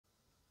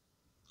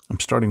I'm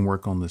starting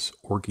work on this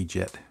Orky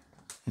jet,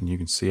 and you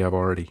can see I've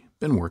already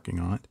been working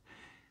on it,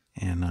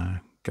 and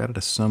got it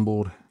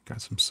assembled,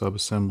 got some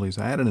sub-assemblies.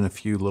 I added in a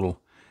few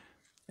little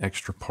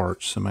extra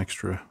parts, some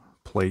extra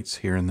plates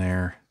here and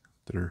there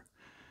that are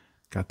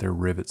got their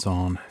rivets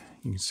on.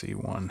 You can see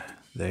one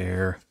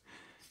there,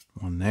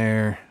 one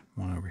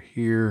over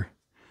here,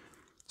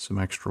 some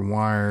extra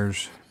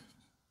wires,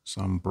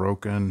 some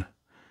broken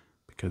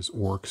because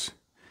orcs,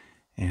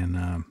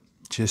 and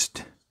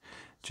just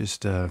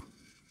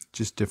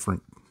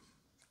different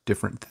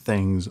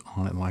things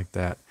on it like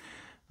that.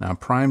 Now I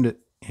primed it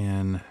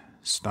in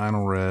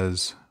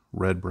Stynylrez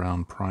red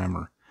brown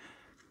primer.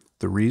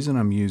 The reason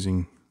I'm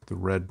using the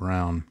red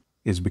brown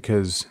is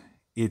because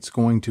it's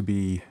going to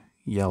be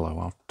yellow.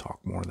 I'll talk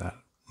more of that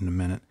in a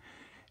minute.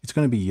 It's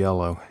going to be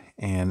yellow,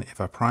 and if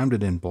I primed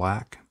it in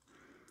black,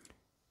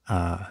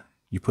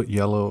 you put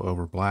yellow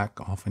over black,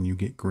 often you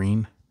get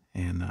green,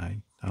 and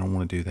I don't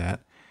want to do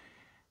that.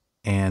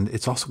 And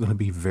it's also going to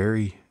be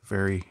very,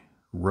 very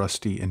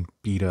rusty and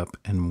beat up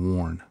and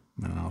worn,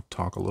 and I'll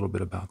talk a little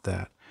bit about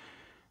that.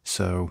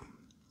 So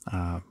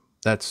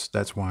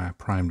that's why I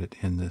primed it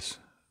in this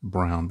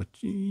brown, but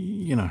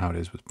you know how it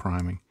is with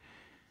priming.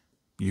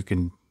 You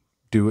can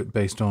do it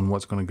based on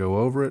what's going to go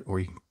over it, or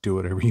you can do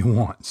whatever you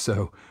want.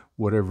 So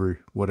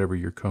whatever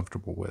you're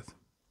comfortable with.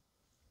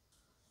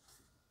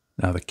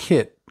 Now the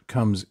kit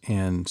comes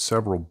in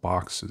several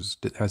boxes.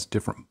 It has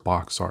different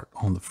box art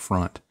on the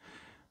front.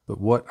 But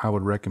what I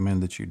would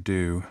recommend that you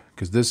do,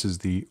 because this is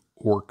the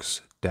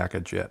Orks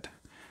DACA jet,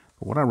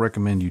 but what I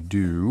recommend you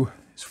do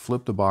is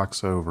flip the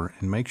box over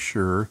and make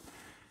sure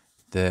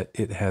that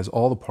it has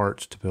all the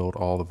parts to build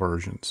all the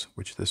versions,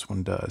 which this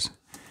one does.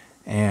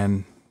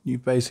 And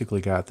you've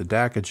basically got the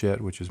DACA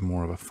jet, which is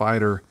more of a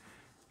fighter.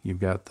 You've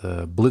got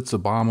the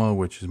Blitza-Bommer,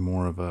 which is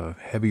more of a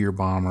heavier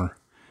bomber.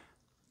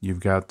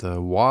 You've got the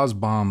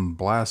Wasbomb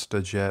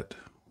Blasta jet,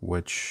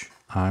 which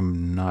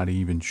I'm not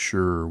even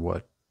sure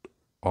what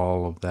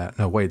all of that.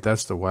 No, wait,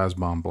 that's the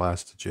Wasbomb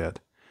Blasta jet.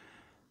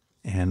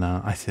 And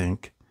I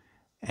think.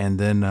 And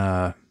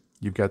then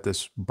you've got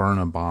this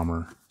Burna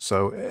bomber.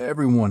 So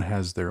everyone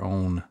has their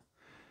own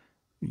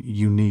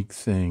unique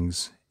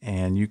things,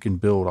 and you can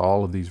build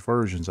all of these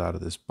versions out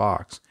of this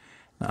box.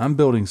 Now, I'm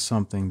building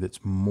something that's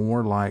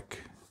more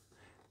like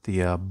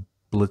the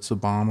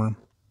Blitza-Bommer,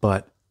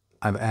 but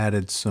I've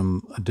added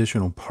some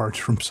additional parts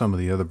from some of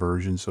the other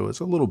versions, so it's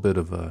a little bit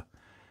of a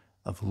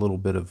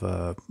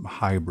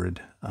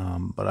hybrid.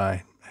 But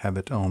I have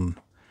it on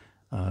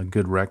a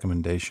good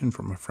recommendation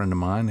from a friend of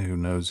mine who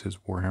knows his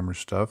Warhammer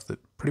stuff, that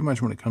pretty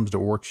much when it comes to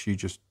orcs, you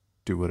just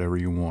do whatever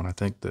you want. I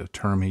think the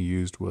term he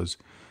used was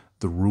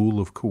the rule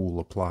of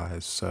cool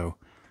applies. So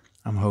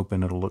I'm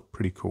hoping it'll look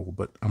pretty cool,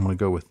 but I'm going to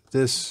go with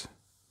this,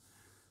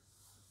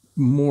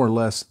 more or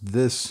less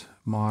this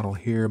model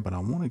here, but I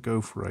want to go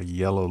for a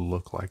yellow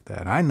look like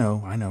that. I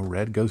know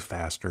red goes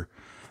faster,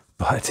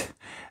 but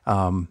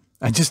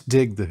I just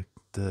dig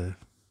the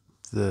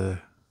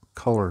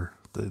color,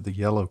 the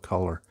yellow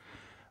color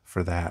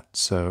for that.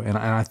 So, and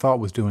I thought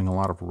with doing a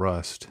lot of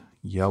rust,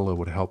 yellow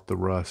would help the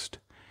rust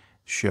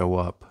show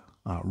up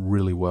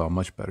really well,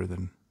 much better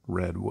than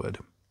red would.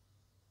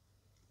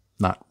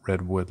 Not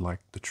redwood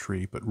like the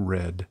tree, but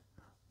red.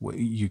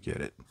 You get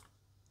it.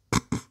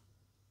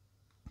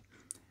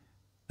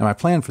 Now, my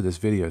plan for this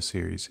video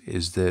series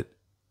is that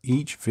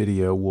each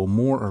video will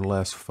more or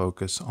less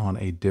focus on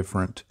a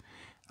different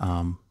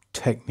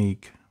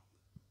technique,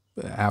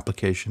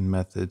 application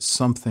method,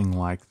 something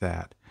like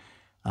that.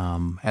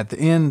 At the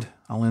end,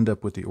 I'll end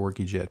up with the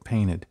Orky jet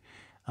painted,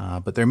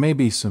 but there may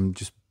be some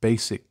just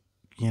basic,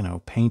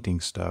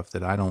 painting stuff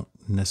that I don't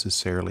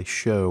necessarily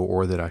show,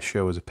 or that I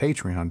show as a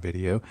Patreon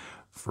video.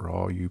 For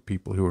all you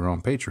people who are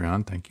on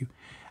Patreon, thank you.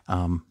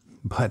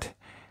 But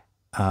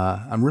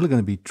I'm really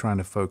going to be trying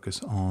to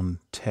focus on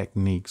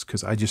techniques,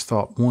 because I just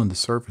thought, one, the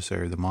surface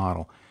area of the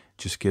model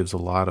just gives a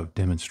lot of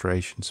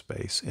demonstration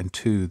space, and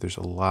two, there's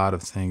a lot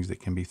of things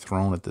that can be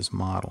thrown at this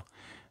model.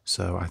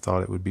 So I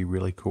thought it would be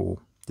really cool.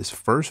 This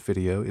first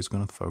video is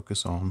going to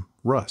focus on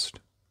rust.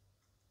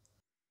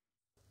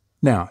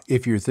 Now,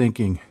 if you're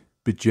thinking,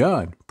 but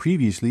John,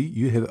 previously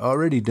you have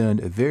already done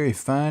a very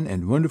fine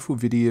and wonderful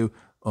video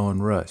on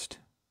rust.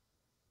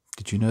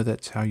 Did you know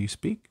that's how you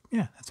speak?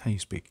 Yeah, that's how you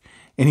speak.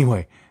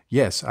 Anyway,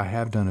 yes, I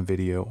have done a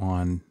video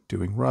on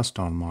doing rust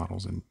on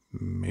models, and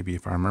maybe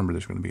if I remember,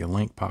 there's going to be a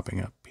link popping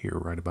up here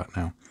right about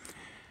now.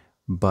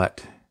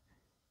 But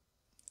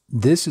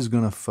this is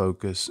going to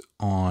focus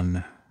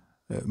on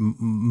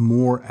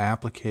more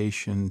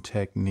application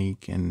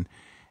technique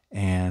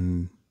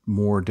and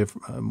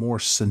more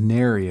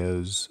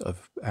scenarios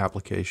of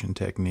application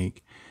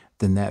technique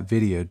than that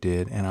video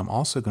did. And I'm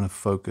also going to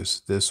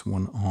focus this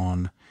one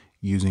on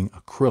using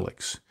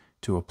acrylics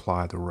to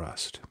apply the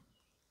rust.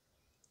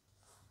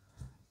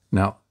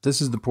 Now, this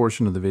is the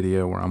portion of the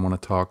video where I'm going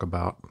to talk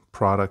about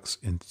products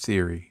in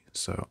theory.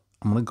 So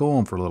I'm going to go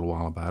on for a little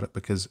while about it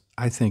because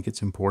I think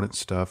it's important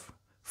stuff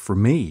for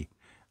me.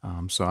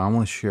 So I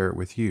want to share it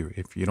with you.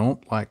 If you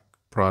don't like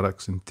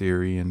products in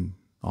theory and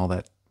all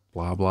that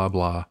blah, blah,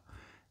 blah,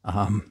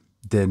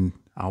 then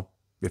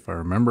if I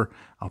remember,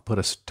 I'll put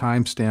a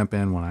timestamp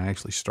in when I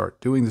actually start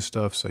doing the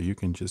stuff, so you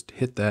can just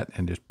hit that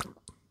and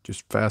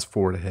just fast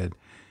forward ahead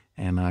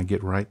and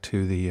get right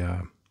to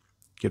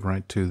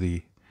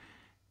the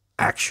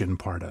action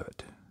part of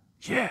it.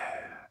 Yeah,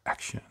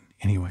 action.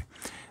 Anyway,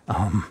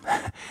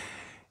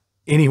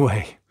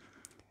 anyway,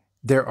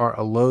 there are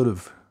a load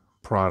of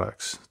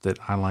products that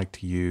I like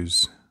to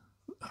use,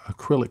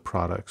 acrylic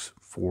products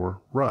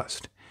for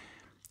rust.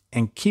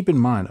 And keep in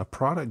mind, a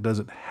product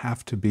doesn't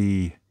have to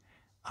be,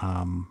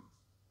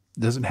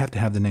 doesn't have to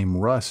have the name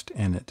rust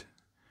in it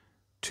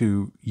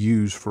to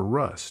use for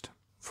rust.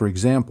 For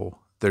example,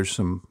 there's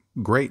some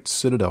great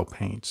Citadel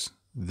paints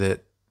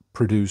that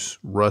produce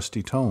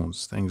rusty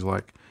tones, things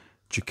like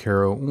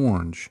Jacaro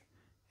orange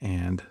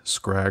and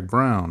Scrag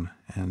brown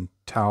and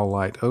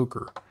Towelite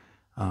ochre.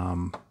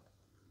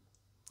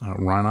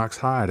 Rhinox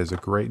hide is a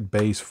great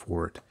base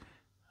for it.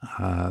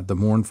 The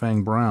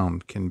Mournfang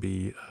brown can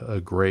be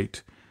a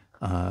great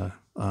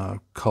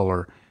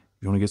color.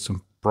 If you want to get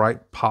some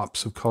bright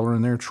pops of color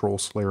in there, Troll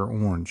Slayer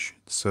orange.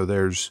 So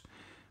there's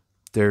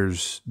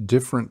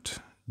different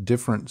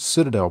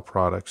Citadel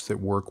products that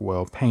work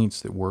well,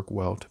 paints that work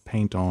well to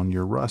paint on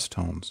your rust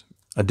tones.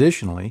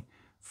 Additionally,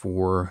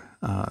 for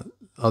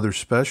other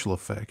special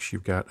effects,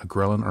 you've got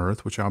Agrellan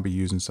Earth, which I'll be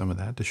using some of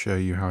that to show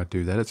you how I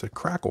do that. It's a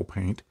crackle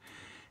paint.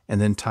 And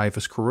then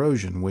Typhus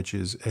Corrosion, which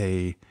is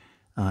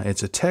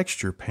it's a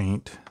texture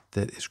paint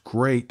that is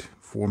great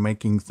for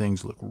making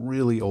things look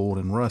really old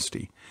and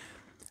rusty.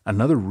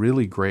 Another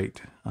really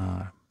great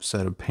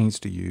set of paints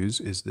to use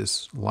is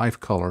this Life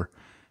Color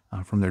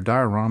from their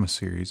Diorama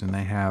series, and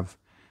they have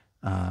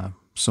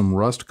some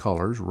rust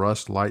colors,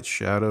 Rust Light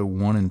Shadow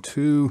 1 and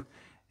 2,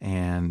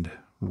 and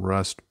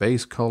Rust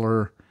Base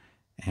Color,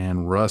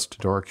 and Rust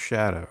Dark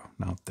Shadow.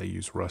 Now, they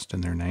use rust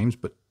in their names,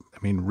 but I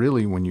mean,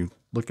 really, when you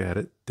look at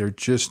it, they're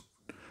just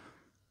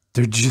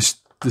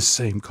the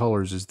same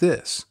colors as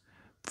this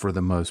for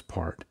the most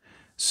part.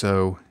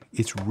 So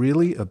it's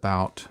really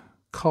about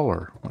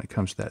color when it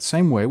comes to that.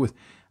 Same way with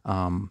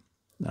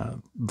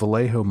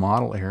Vallejo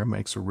Model Air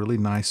makes a really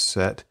nice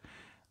set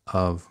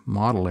of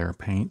Model Air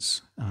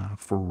paints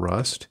for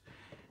rust.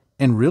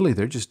 And really,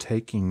 they're just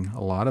taking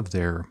a lot of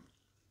their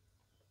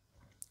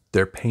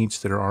paints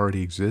that are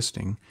already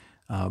existing.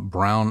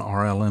 Brown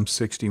RLM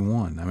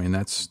 61. I mean,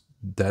 that's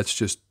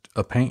just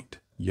a paint.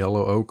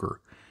 Yellow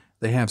ochre.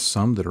 They have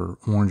some that are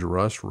orange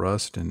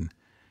rust, and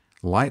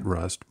light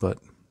rust, but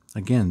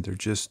again, they're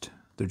just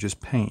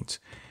paints.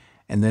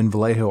 And then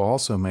Vallejo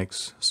also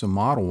makes some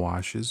model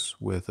washes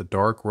with a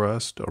dark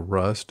rust, a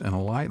rust, and a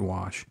light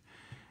wash.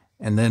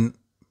 And then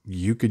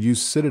you could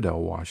use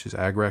Citadel washes.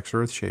 Agrax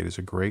Earthshade is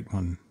a great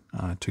one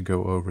to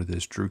go over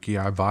this.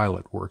 Druchii Eye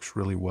Violet works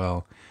really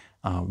well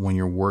when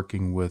you're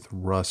working with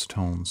rust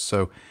tones.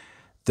 So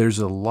there's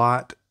a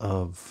lot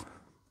of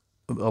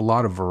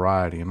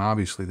variety, and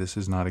obviously this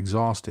is not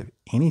exhaustive.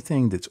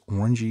 Anything that's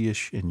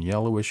orangey-ish and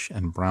yellowish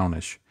and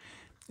brownish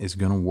is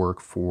going to work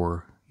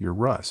for your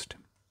rust.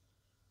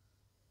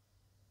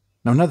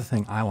 Now, another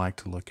thing I like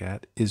to look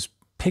at is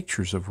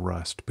pictures of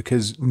rust,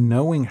 because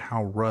knowing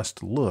how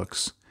rust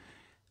looks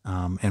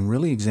and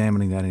really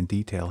examining that in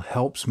detail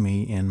helps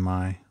me in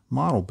my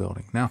model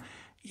building. Now,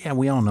 yeah,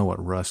 we all know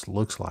what rust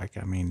looks like.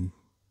 I mean,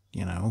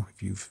 you know,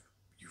 if you've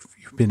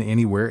been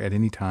anywhere at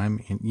any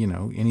time,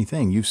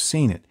 anything, you've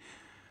seen it.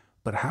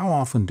 But how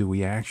often do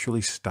we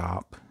actually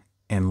stop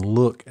and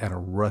look at a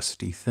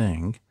rusty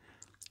thing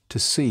to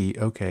see,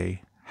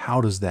 okay, how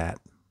does that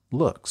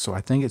look? So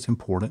I think it's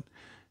important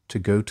to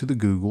go to the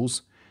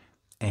Googles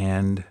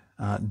and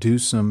do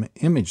some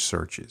image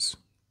searches.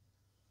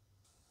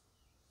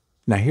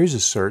 Now, here's a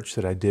search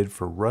that I did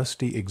for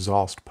rusty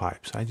exhaust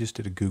pipes. I just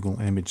did a Google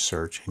image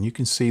search, and you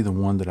can see the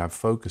one that I've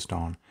focused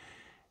on.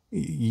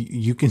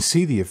 You can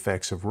see the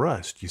effects of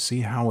rust. You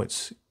see how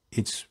it's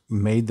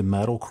made the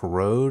metal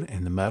corrode,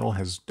 and the metal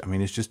has, I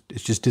mean, it's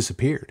just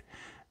disappeared.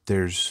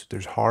 There's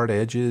hard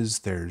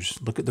edges.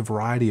 Look at the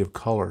variety of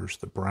colors,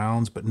 the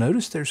browns, but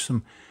notice there's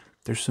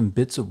some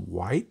bits of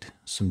white,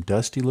 some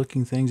dusty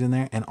looking things in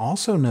there. And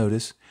also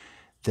notice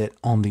that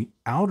on the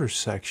outer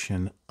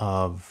section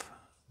of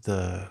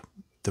the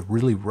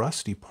really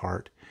rusty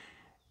part,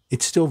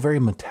 it's still very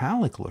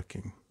metallic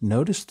looking.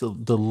 Notice the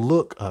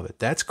look of it.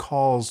 That's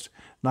caused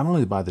not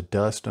only by the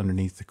dust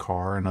underneath the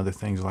car and other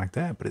things like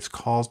that, but it's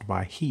caused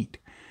by heat.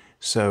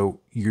 So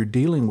you're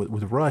dealing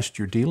with rust,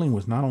 you're dealing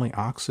with not only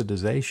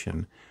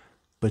oxidization,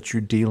 but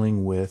you're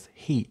dealing with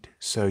heat.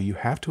 So you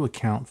have to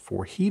account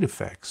for heat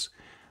effects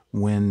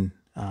when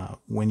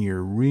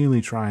you're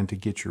really trying to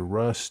get your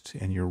rust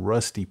and your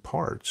rusty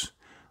parts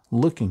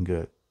looking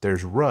good.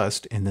 There's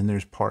rust, and then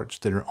there's parts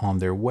that are on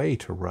their way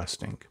to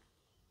rusting.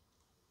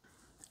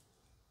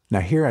 Now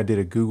here I did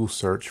a Google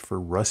search for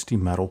rusty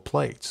metal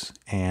plates,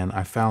 and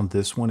I found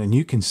this one, and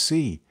you can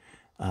see,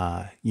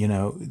 the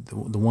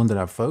one that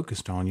I've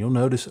focused on. You'll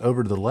notice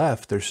over to the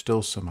left, there's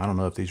still some, I don't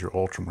know if these are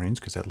ultramarines,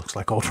 because that looks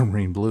like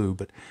ultramarine blue,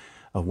 but,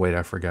 oh wait,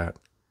 I forgot.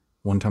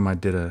 One time I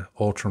did a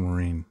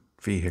ultramarine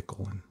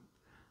vehicle, and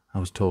I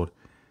was told,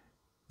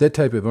 that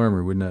type of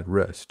armor would not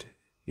rust.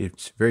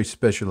 it's very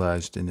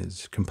specialized and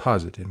is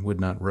composite and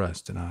would not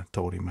rust. And I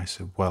told him, I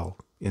said, well,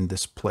 in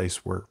this place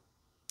where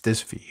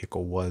this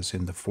vehicle was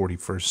in the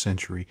 41st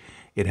century,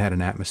 it had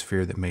an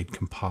atmosphere that made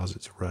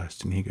composites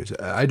rust. And he goes,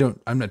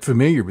 I'm not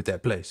familiar with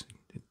that place.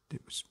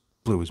 It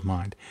blew his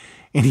mind.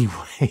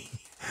 Anyway,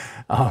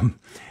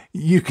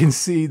 you can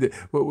see that,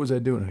 what was I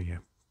doing? Oh yeah,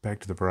 back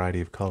to the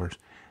variety of colors.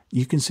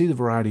 You can see the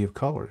variety of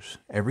colors.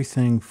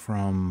 Everything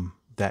from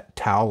that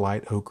towel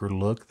light ochre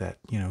look, that,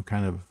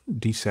 kind of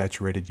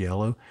desaturated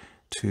yellow,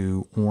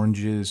 to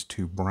oranges,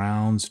 to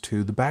browns,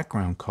 to the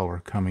background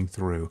color coming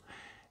through.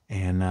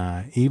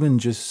 And even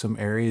just some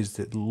areas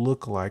that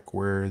look like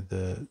where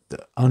the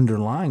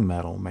underlying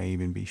metal may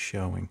even be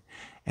showing.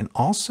 And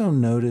also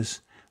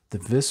notice the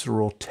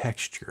visceral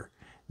texture.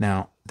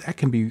 Now, that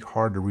can be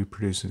hard to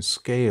reproduce in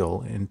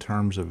scale in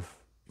terms of,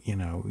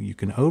 you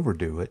can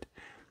overdo it.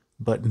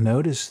 But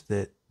notice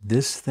that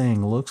this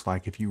thing looks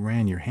like, if you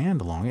ran your hand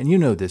along, and you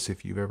know this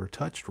if you've ever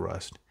touched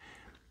rust,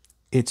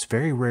 it's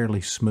very rarely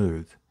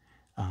smooth.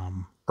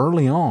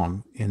 Early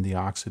on in the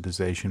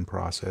oxidization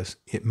process,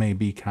 it may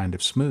be kind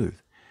of smooth,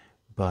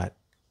 but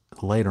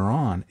later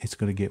on, it's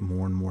going to get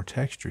more and more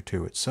texture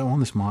to it. So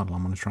on this model,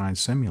 I'm going to try and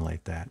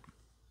simulate that.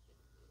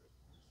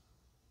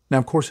 Now,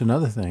 of course,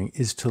 another thing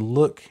is to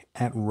look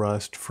at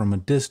rust from a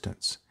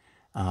distance.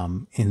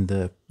 In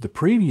the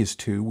previous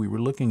two, we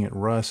were looking at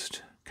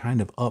rust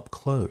kind of up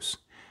close.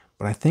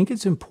 But I think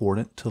it's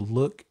important to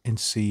look and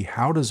see,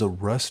 how does a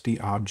rusty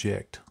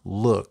object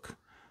look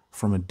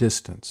from a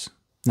distance?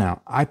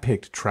 Now, I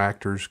picked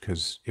tractors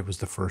because it was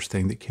the first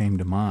thing that came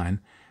to mind,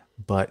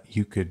 but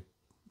you could,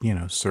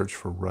 search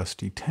for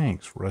rusty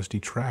tanks, rusty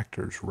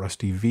tractors,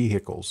 rusty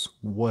vehicles,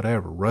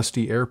 whatever,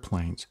 rusty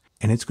airplanes.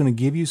 And it's going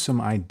to give you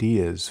some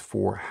ideas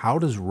for how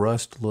does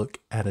rust look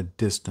at a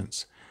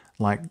distance.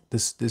 Like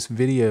this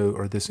video,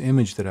 or this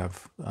image that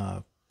I've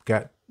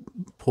got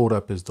pulled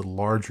up as the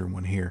larger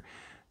one here.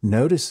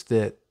 Notice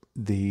that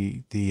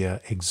the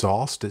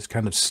exhaust is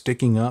kind of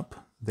sticking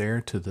up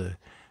there to the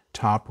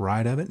top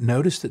right of it.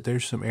 Notice that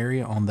there's some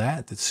area on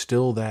that's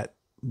still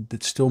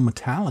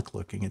metallic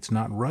looking. It's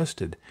not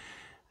rusted.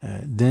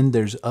 Then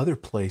there's other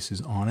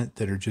places on it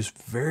that are just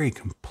very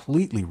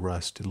completely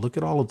rusted. Look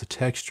at all of the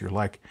texture.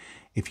 Like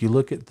if you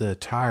look at the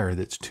tire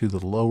that's to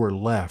the lower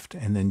left,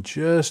 and then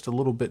just a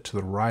little bit to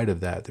the right of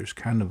that, there's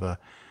kind of a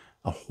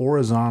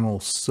horizontal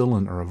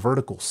cylinder, or a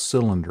vertical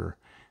cylinder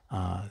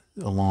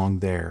along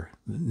there.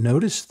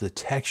 Notice the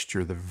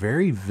texture, the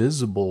very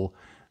visible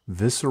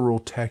visceral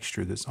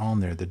texture that's on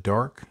there, the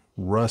dark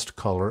rust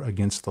color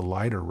against the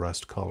lighter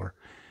rust color.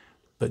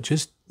 But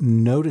just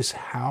notice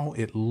how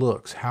it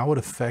looks, how it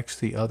affects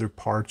the other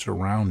parts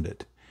around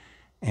it,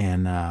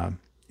 and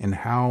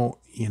how,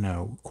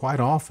 quite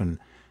often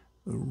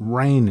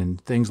rain and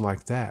things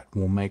like that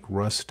will make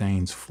rust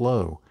stains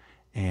flow,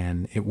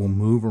 and it will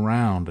move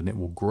around, and it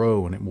will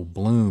grow, and it will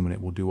bloom, and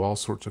it will do all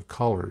sorts of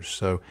colors.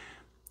 So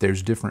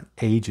there's different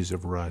ages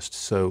of rust.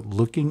 So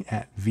looking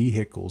at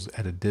vehicles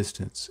at a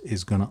distance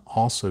is going to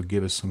also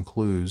give us some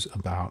clues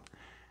about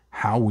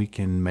how we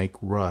can make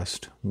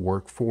rust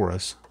work for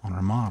us on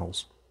our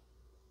models.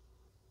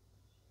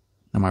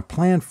 Now, my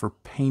plan for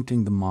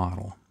painting the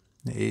model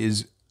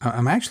is,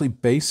 I'm actually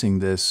basing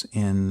this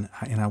in,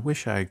 and I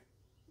wish I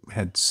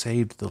had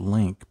saved the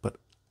link, but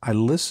I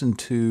listened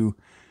to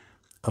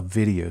a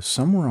video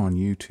somewhere on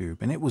YouTube,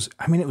 and it was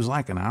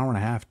like an hour and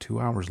a half, 2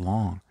 hours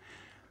long.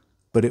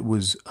 But it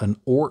was an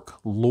orc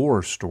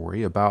lore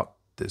story about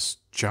this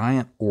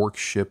giant orc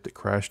ship that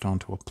crashed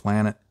onto a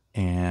planet,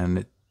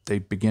 and they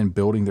began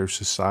building their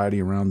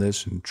society around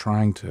this and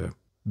trying to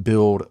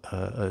build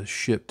a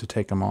ship to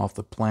take them off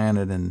the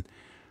planet. And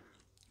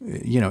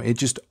it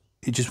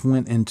just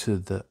went into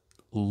the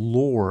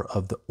lore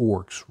of the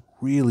orcs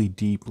really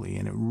deeply,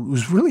 and it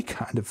was really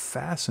kind of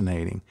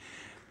fascinating.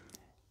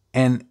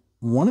 And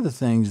one of the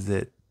things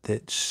that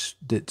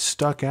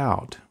stuck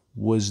out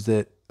was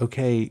that,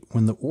 okay,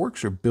 when the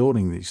orcs are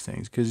building these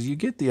things, because you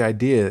get the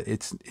idea,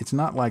 it's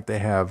not like they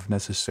have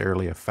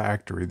necessarily a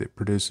factory that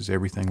produces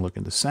everything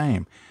looking the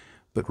same,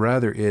 but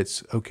rather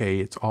it's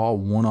all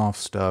one-off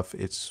stuff.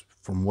 It's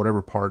from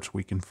whatever parts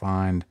we can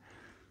find.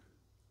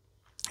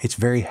 It's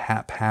very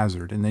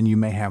haphazard, and then you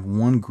may have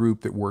one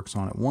group that works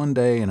on it one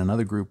day, and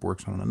another group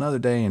works on it another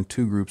day, and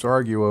two groups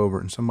argue over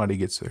it, and somebody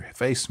gets their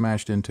face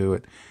smashed into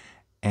it.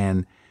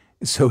 And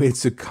so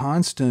it's a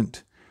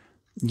constant,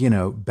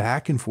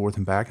 back and forth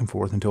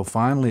until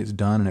finally it's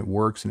done and it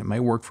works, and it may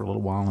work for a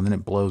little while, and then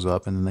it blows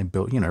up, and then they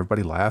build,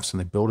 everybody laughs and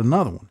they build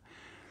another one.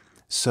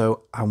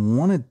 So I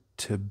wanted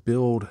to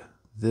build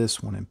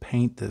this one and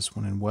paint this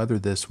one and weather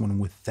this one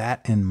with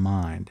that in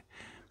mind.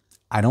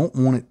 I don't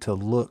want it to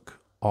look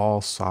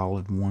all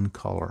solid one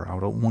color. I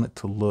don't want it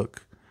to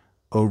look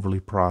overly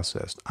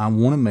processed. I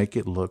want to make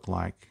it look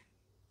like,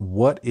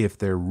 what if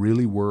there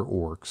really were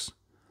orcs?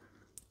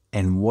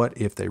 And what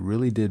if they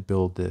really did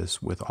build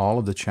this with all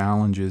of the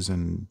challenges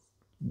and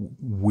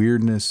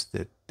weirdness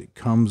that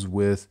comes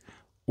with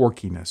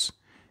orkiness?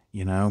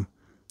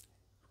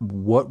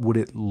 What would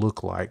it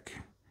look like?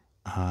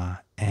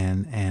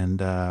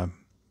 And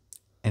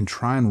and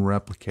try and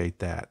replicate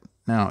that.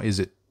 Now, is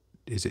it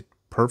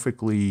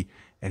perfectly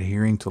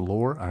adhering to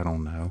lore? I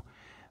don't know.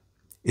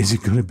 Is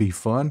it going to be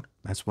fun?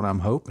 That's what I'm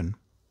hoping.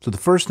 So the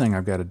first thing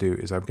I've got to do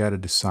is I've got to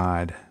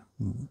decide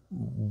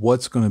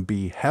what's going to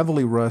be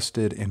heavily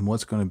rusted and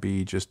what's going to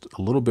be just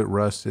a little bit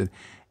rusted.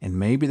 And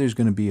maybe there's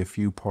going to be a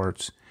few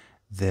parts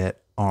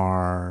that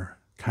are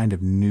kind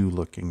of new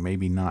looking,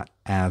 maybe not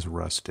as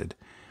rusted.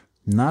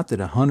 Not that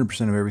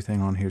 100% of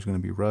everything on here is going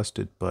to be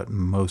rusted, but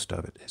most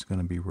of it is going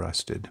to be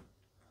rusted.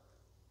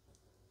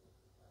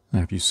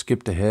 Now, if you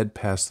skipped ahead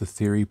past the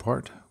theory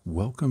part,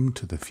 welcome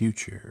to the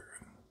future.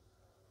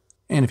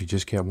 And if you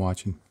just kept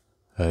watching,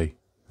 hey.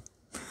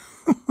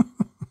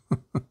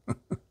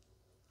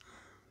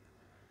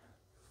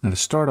 Now, to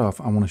start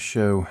off, I want to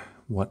show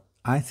what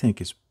I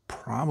think is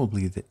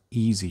probably the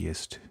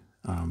easiest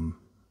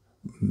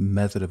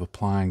method of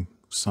applying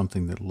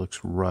something that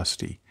looks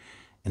rusty,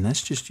 and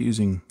that's just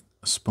using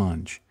a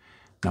sponge.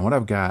 Now, what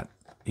I've got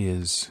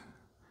is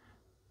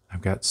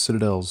I've got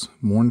Citadel's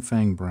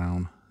Mournfang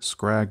Brown,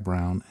 Scrag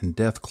Brown, and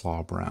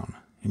Deathclaw Brown,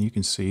 and you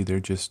can see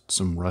they're just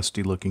some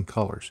rusty looking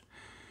colors.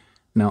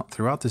 Now,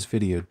 throughout this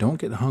video, don't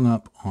get hung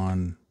up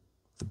on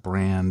the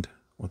brand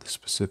or the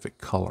specific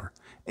color.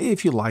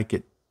 If you like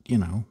it, you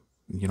know,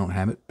 you don't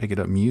have it, pick it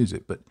up and use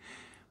it. But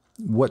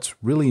what's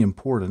really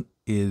important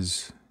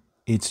is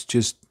it's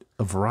just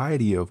a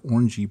variety of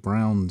orangey,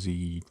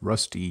 brownsy,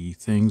 rusty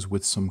things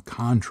with some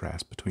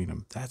contrast between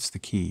them. That's the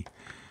key.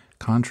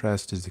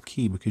 Contrast is the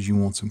key because you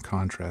want some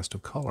contrast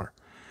of color.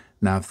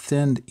 Now, I've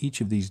thinned each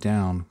of these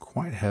down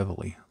quite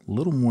heavily, a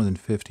little more than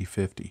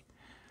 50-50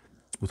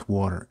 with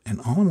water.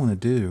 And all I want to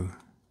do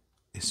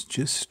is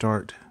just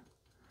start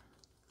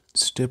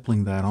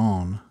stippling that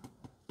on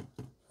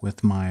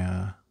with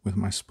my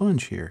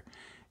sponge here.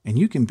 And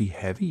you can be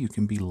heavy, you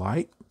can be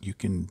light, you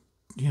can,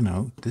 you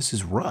know, this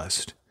is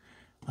rust.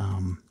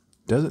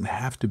 Doesn't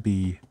have to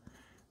be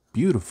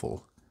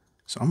beautiful.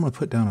 So I'm going to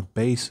put down a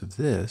base of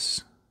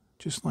this,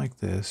 just like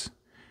this.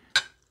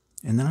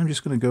 And then I'm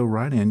just going to go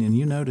right in. And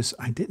you notice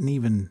I didn't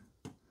even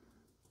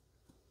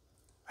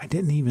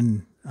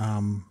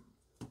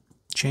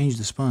change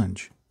the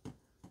sponge.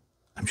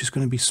 I'm just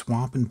going to be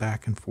swapping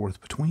back and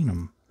forth between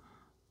them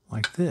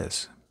like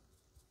this.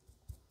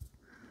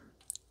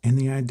 And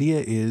the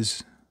idea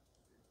is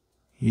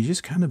you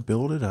just kind of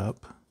build it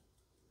up,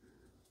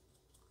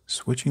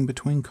 switching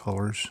between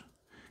colors.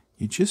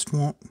 You just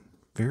want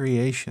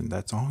variation.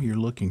 That's all you're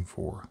looking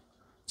for.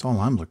 That's all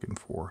I'm looking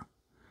for.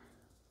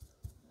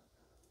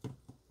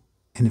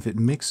 And if it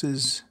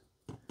mixes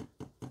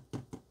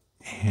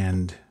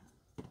and,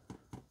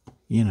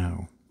 you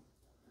know,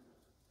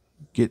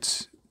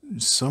 gets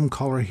some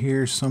color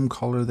here, some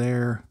color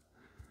there,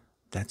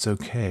 that's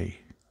okay.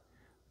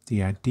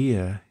 The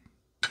idea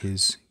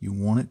is you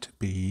want it to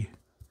be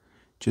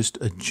just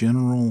a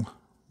general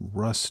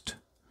rust,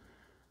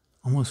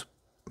 almost,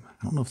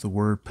 I don't know if the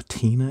word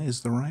patina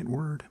is the right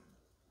word,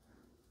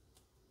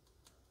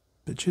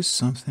 but just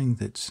something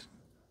that's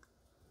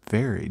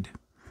varied.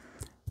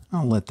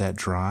 I'll let that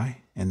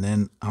dry, and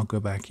then I'll go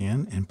back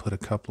in and put a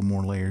couple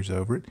more layers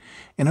over it.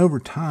 And over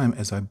time,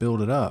 as I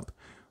build it up,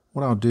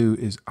 what I'll do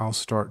is I'll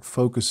start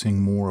focusing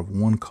more of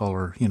one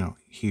color, you know,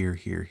 here,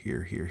 here,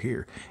 here, here,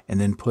 here, and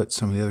then put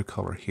some of the other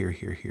color here,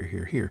 here, here,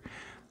 here, here.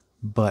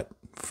 But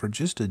for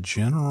just a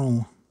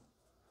general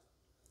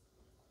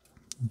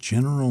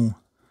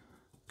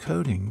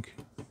coating,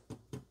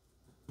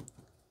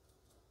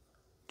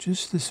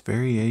 just this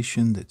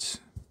variation that's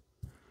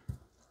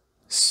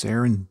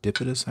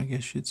serendipitous, I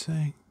guess you'd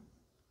say,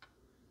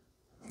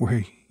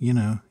 where, you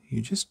know,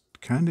 you're just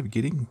kind of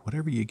getting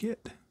whatever you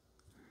get.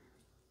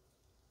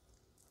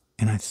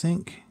 And I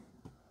think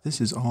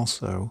this is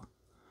also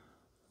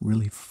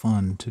really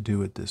fun to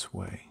do it this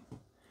way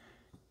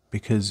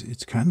because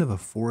it's kind of a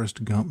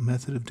Forrest Gump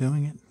method of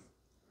doing it.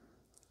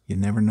 You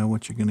never know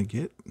what you're going to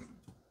get.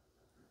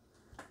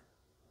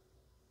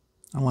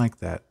 I like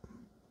that.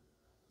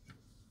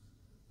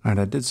 All right,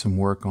 I did some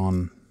work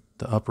on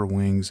the upper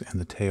wings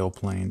and the tail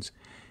planes,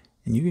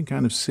 and you can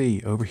kind of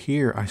see over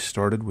here I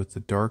started with the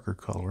darker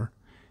color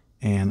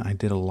and I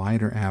did a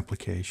lighter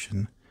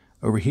application.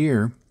 Over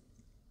here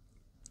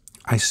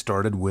I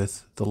started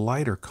with the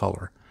lighter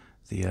color,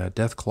 the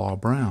Deathclaw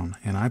Brown,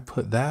 and I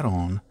put that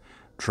on,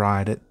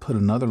 dried it, put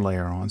another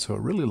layer on, so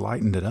it really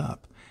lightened it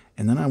up.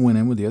 And then I went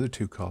in with the other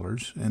two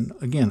colors, and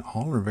again,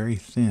 all are very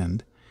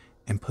thinned,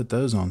 and put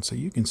those on. So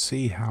you can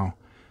see how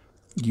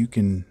you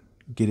can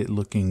get it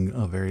looking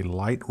a very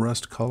light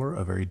rust color,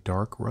 a very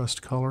dark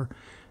rust color.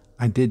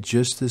 I did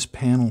just this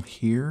panel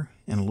here,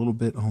 and a little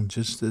bit on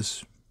just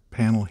this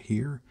panel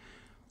here,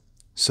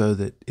 so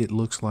that it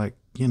looks like,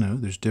 you know,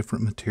 there's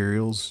different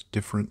materials,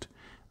 different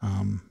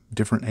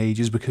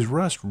ages, because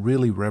rust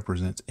really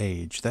represents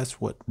age.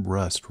 That's what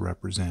rust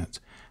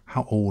represents.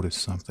 How old is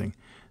something?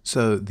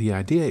 So the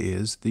idea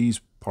is these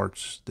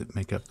parts that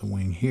make up the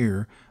wing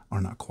here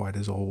are not quite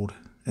as old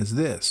as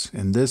this.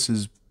 And this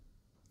is,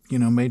 you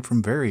know, made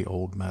from very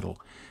old metal.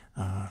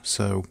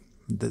 So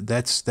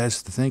that's the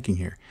thinking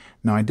here.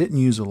 Now, I didn't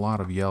use a lot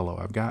of yellow.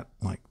 I've got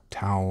like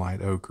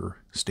towel-light ochre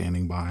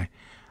standing by.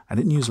 I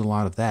didn't use a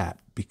lot of that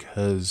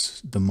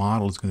because the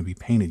model is going to be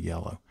painted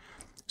yellow.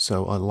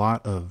 So a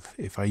lot of,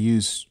 if I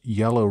use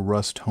yellow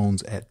rust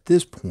tones at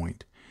this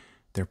point,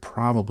 they're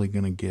probably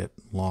going to get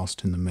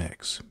lost in the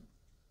mix.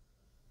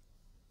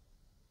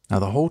 Now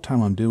the whole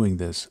time I'm doing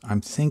this,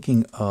 I'm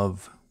thinking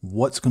of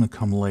what's going to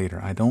come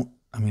later. I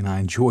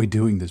enjoy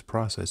doing this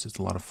process. It's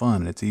a lot of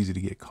fun and it's easy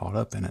to get caught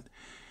up in it.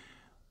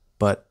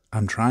 But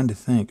I'm trying to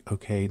think,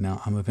 okay,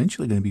 now I'm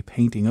eventually going to be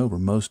painting over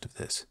most of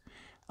this.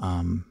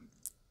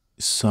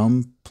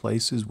 Some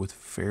places with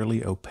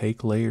fairly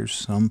opaque layers,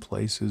 some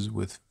places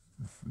with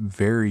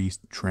very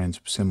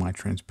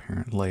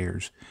semi-transparent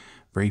layers,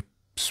 very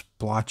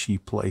splotchy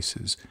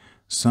places.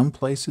 Some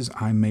places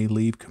I may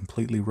leave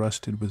completely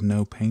rusted with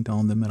no paint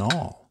on them at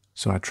all.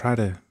 So I try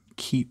to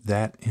keep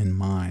that in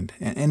mind.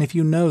 And if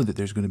you know that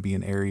there's going to be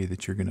an area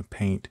that you're going to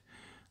paint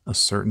a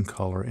certain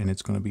color and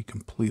it's going to be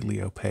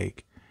completely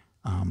opaque,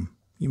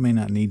 you may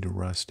not need to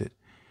rust it.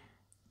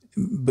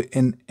 But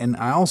and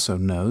I also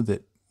know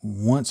that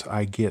once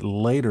I get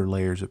later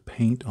layers of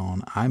paint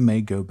on, I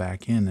may go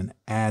back in and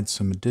add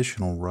some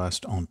additional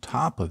rust on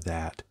top of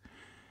that,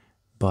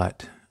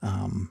 but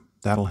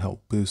that'll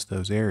help boost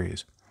those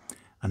areas.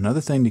 Another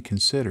thing to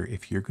consider,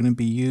 if you're going to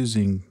be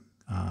using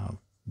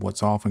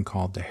what's often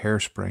called the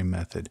hairspray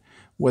method,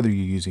 whether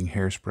you're using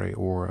hairspray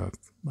or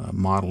a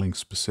modeling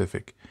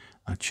specific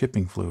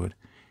chipping fluid,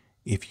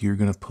 if you're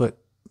going to put,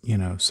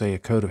 say a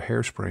coat of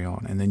hairspray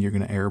on and then you're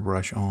going to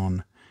airbrush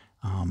on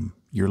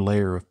your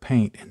layer of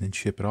paint and then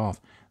chip it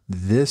off,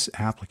 this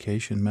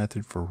application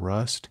method for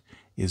rust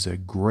is a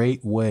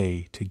great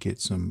way to get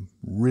some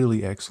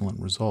really excellent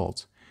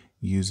results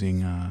using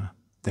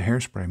the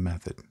hairspray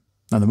method.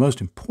 Now, the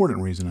most important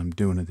reason I'm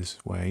doing it this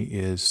way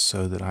is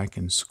so that I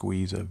can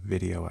squeeze a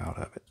video out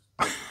of it.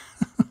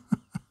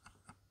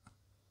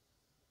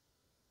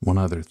 One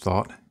other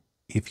thought,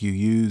 if you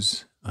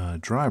use a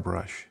dry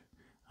brush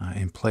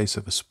in place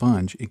of a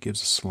sponge, it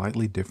gives a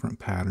slightly different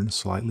pattern, a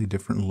slightly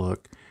different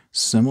look,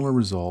 similar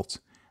results.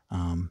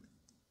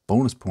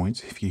 Bonus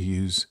points if you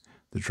use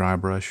the dry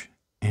brush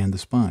and the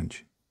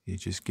sponge. You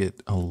just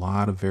get a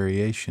lot of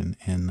variation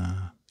in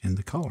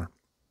the color.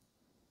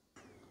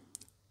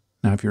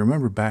 Now, if you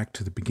remember back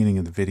to the beginning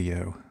of the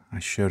video, I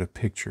showed a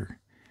picture,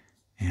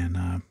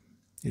 and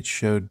it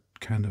showed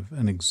kind of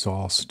an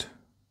exhaust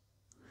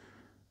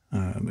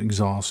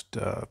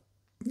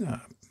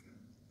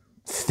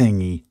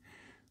thingy.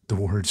 The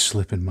words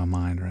slip in my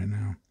mind right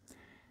now.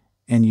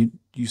 And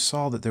you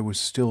saw that there was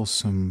still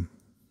some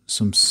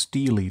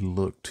steely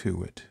look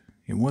to it.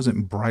 It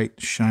wasn't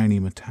bright, shiny,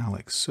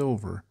 metallic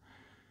silver,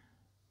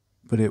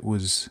 but it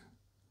was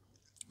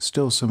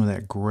still some of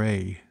that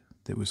gray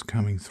that was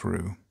coming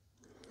through.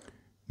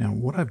 Now,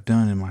 what I've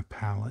done in my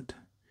palette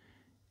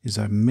is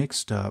I've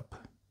mixed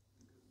up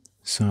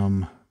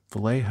some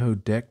Vallejo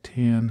deck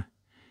tan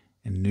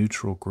and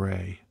neutral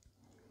gray.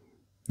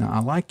 Now, I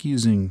like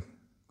using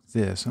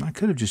this, and I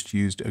could have just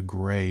used a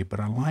gray, but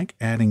I like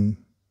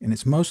adding, and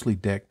it's mostly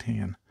deck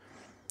tan.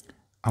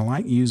 I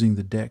like using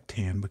the deck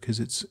tan because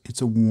it's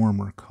a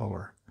warmer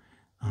color.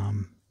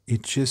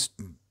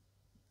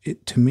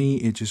 To me,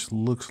 it just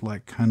looks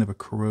like kind of a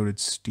corroded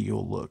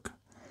steel look.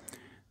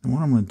 And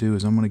what I'm going to do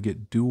is I'm going to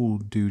get dual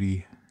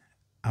duty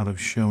out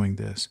of showing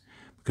this,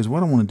 because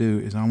what I want to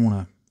do is I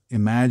want to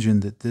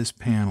imagine that this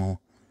panel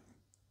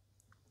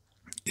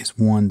is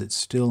one that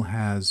still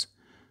has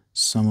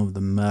some of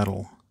the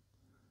metal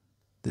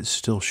that's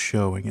still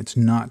showing. It's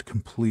not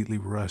completely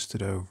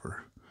rusted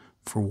over.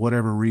 For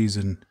whatever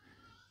reason,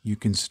 you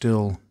can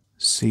still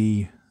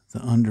see the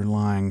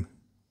underlying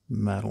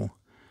metal.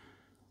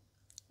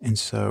 And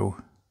so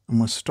I'm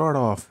going to start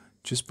off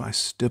just by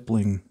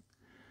stippling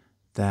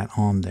that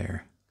on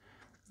there.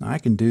 Now I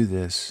can do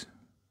this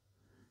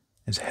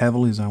as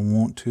heavily as I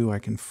want to. I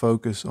can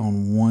focus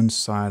on one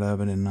side of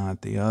it and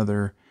not the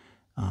other.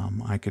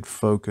 I could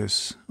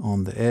focus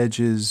on the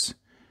edges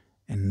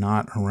and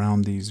not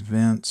around these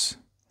vents.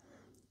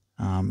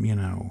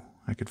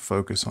 I could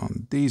focus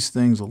on these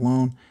things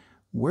alone,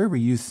 wherever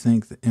you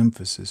think the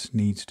emphasis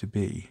needs to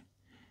be.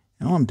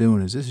 And all I'm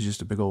doing is, this is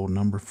just a big old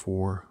number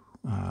 4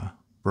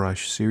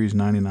 brush, Series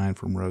 99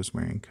 from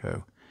Rosemary &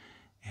 Co.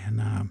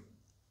 And I'm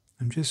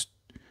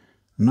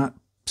not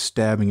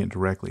stabbing it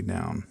directly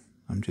down.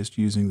 I'm just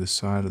using the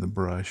side of the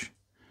brush,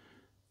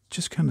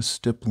 just kind of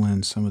stipple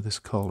in some of this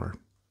color.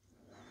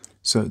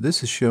 So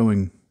this is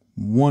showing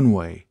one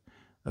way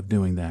of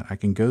doing that. I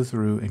can go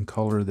through and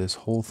color this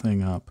whole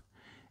thing up,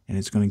 and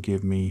it's going to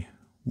give me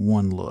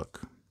one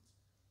look.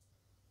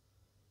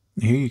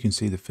 Here you can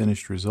see the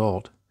finished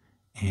result,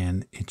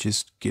 and it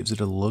just gives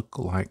it a look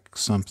like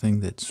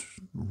something that's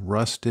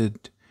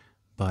rusted,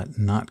 but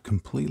not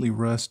completely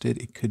rusted.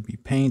 It could be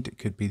paint, it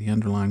could be the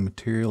underlying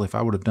material. If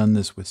I would have done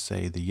this with,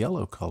 say, the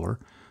yellow color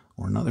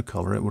or another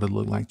color, it would have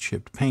looked like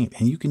chipped paint,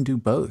 and you can do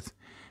both.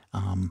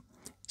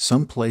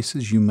 Some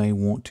places you may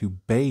want to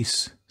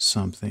base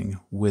something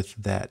with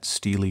that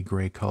steely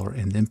gray color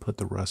and then put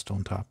the rust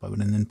on top of it,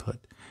 and then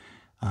put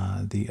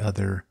the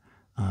other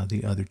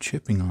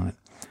chipping on it.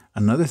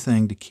 Another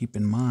thing to keep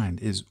in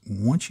mind is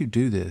once you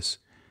do this,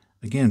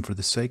 again, for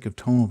the sake of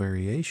tonal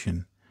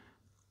variation,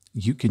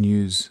 you can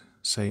use,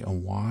 say, a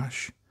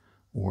wash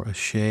or a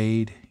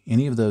shade,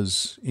 any of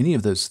those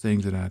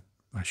things that I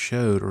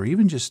showed, or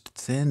even just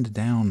thinned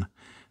down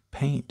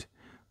paint.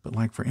 But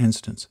like, for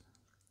instance,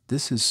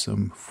 this is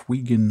some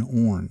Fuegan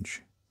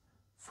orange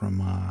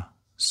from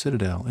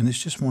Citadel, and it's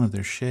just one of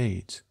their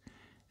shades.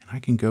 And I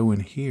can go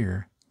in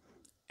here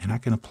and I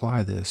can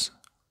apply this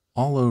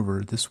all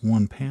over this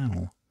one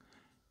panel,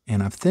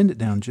 and I've thinned it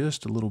down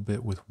just a little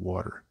bit with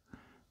water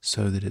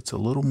so that it's a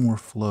little more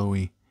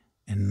flowy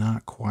and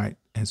not quite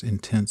as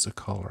intense a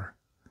color.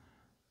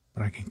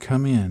 But I can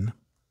come in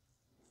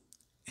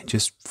and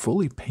just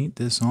fully paint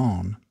this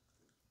on,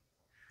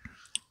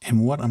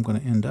 and what I'm going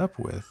to end up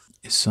with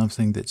is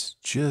something that's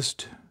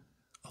just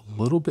a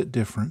little bit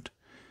different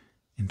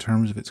in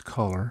terms of its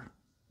color.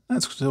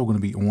 That's still going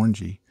to be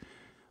orangey,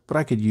 but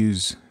I could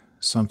use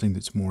something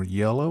that's more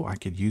yellow. I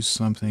could use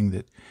something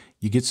that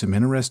you get some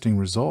interesting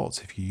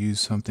results if you use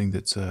something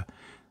that's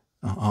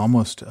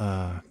almost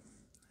a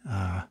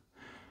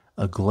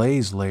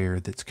glaze layer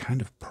that's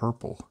kind of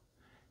purple.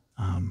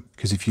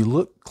 Because if you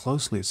look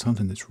closely at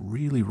something that's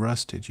really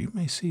rusted, you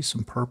may see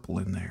some purple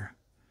in there.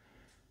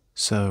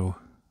 So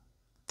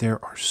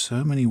there are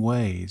so many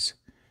ways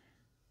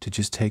to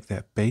just take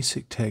that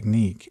basic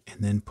technique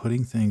and then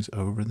putting things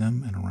over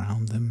them and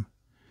around them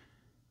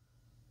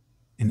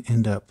and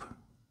end up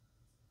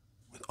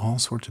with all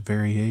sorts of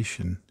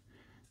variation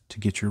to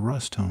get your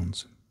rust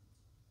tones.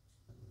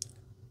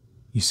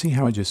 You see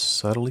how it just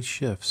subtly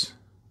shifts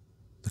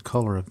the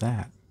color of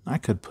that. I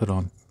could put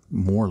on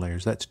more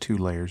layers. That's 2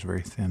 layers,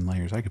 very thin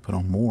layers. I could put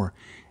on more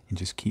and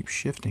just keep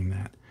shifting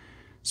that.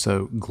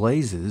 So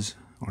glazes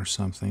are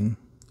something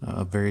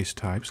of various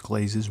types.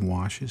 Glazes,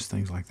 washes,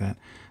 things like that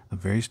of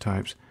various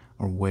types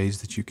are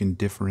ways that you can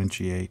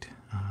differentiate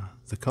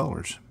the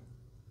colors.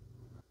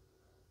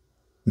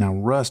 Now,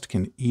 rust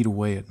can eat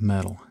away at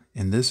metal,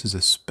 and this is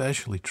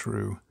especially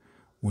true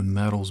when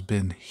metal's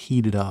been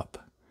heated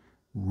up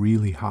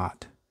really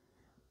hot.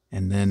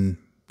 And then,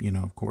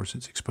 of course,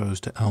 it's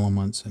exposed to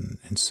elements,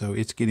 and so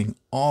it's getting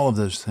all of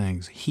those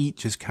things. Heat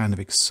just kind of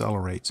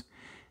accelerates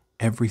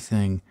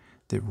everything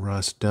that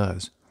rust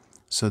does.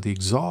 So the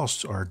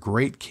exhausts are a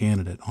great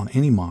candidate on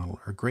any model,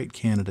 are a great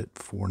candidate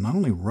for not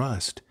only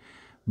rust,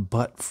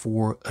 but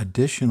for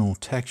additional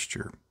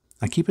texture.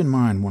 Now keep in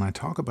mind, when I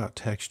talk about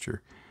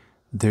texture,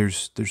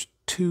 there's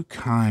 2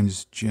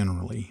 kinds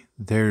generally.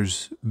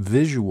 There's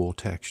visual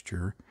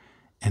texture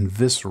and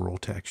visceral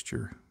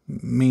texture,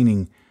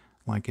 meaning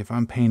like if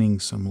I'm painting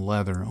some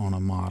leather on a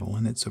model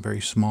and it's a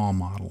very small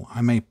model,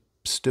 I may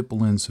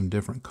stipple in some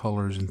different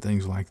colors and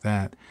things like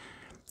that.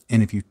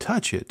 And if you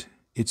touch it,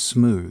 it's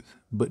smooth,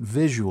 but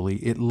visually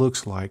it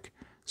looks like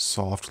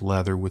soft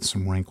leather with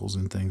some wrinkles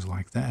and things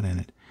like that in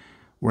it.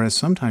 Whereas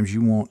sometimes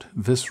you want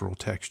visceral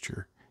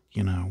texture,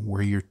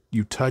 where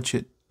you touch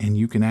it and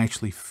you can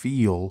actually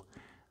feel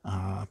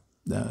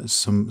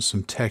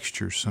some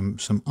texture,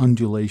 some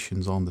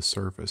undulations on the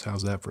surface.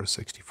 How's that for a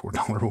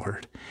 $64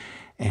 word?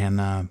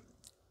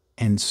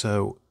 And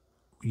so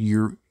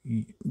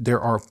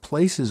there are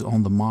places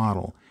on the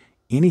model,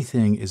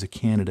 anything is a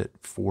candidate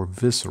for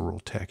visceral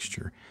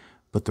texture,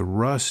 but the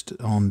rust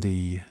on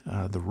the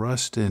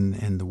rust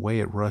and the way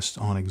it rusts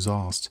on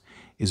exhausts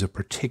is a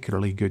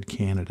particularly good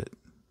candidate.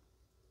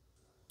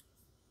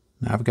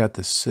 Now I've got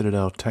this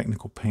Citadel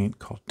technical paint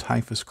called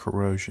Typhus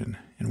Corrosion,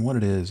 and what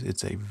it is,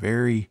 it's a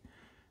very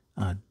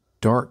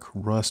dark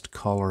rust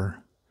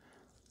color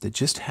that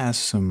just has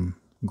some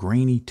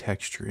grainy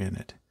texture in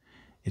it.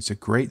 It's a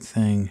great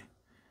thing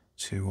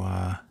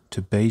to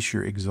base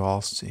your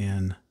exhausts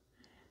in,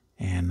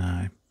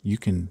 and you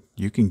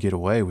can get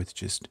away with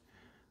just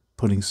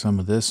putting some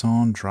of this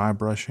on, dry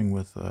brushing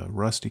with a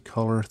rusty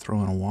color,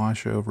 throwing a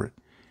wash over it.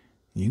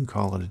 You can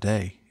call it a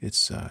day.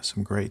 It's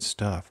some great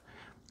stuff.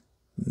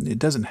 It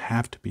doesn't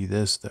have to be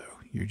this, though.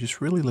 You're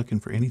just really looking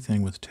for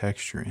anything with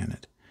texture in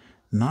it.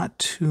 Not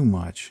too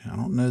much. I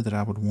don't know that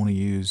I would want to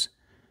use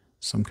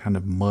some kind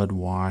of mud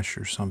wash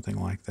or something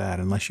like that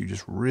unless you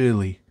just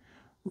really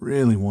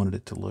wanted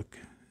it to look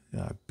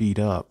beat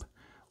up.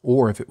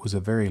 Or if it was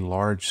a very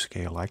large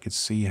scale, I could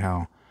see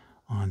how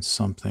on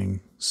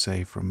something,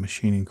 say from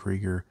Maschinen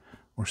Krieger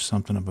or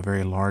something of a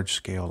very large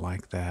scale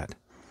like that,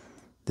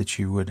 that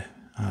you would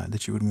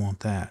want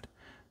that.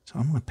 So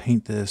I'm going to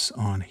paint this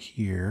on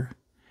here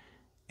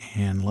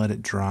and let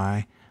it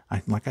dry. I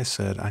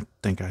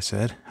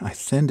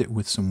thinned it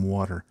with some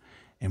water.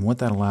 And what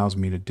that allows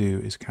me to do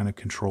is kind of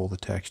control the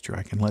texture.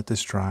 I can let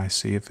this dry,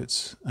 see if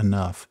it's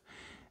enough.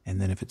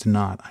 And then if it's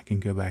not, I can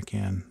go back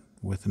in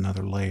with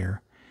another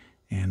layer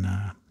and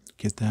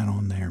get that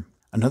on there.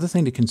 Another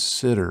thing to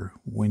consider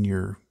when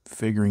you're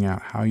figuring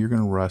out how you're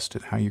going to rust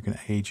it, how you're going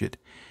to age it,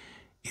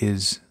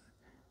 is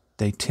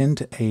they tend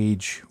to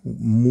age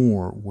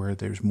more where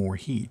there's more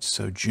heat.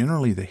 So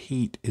generally the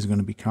heat is going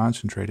to be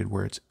concentrated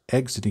where it's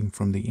exiting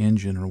from the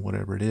engine or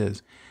whatever it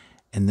is.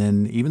 And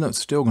then even though it's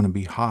still going to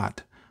be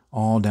hot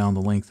all down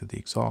the length of the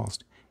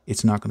exhaust,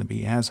 it's not going to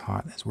be as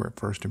hot as where it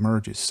first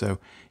emerges. So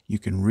you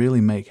can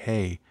really make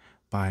hay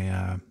by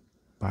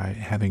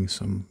having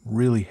some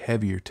really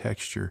heavier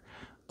texture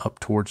up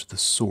towards the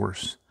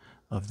source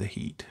of the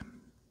heat.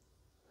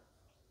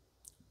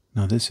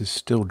 Now this is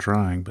still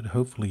drying, but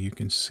hopefully you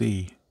can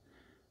see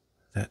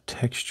that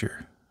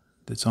texture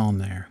that's on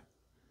there.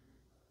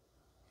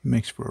 It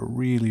makes for a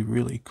really,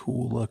 really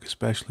cool look,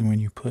 especially when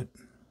you put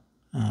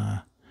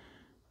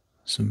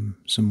some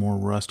more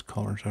rust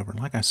colors over it.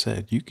 Like I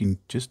said, you can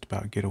just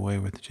about get away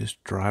with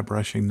just dry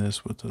brushing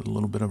this with a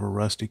little bit of a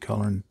rusty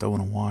color and throwing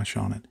a wash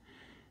on it,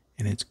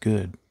 and it's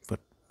good,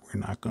 but we're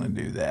not going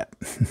to do that.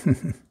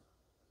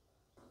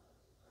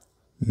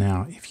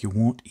 Now, if you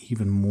want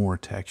even more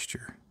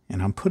texture,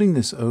 and I'm putting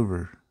this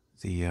over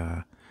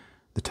the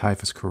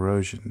typhus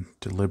corrosion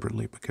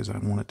deliberately because I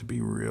want it to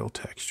be real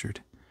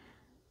textured,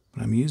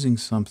 but I'm using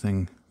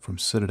something from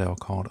Citadel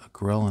called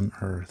acrylic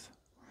earth.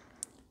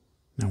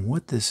 Now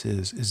what this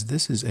is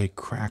this is a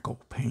crackle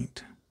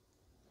paint.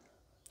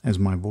 As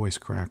my voice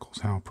crackles,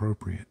 how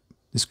appropriate.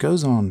 This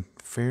goes on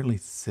fairly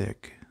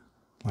thick,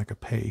 like a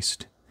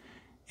paste,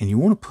 and you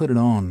want to put it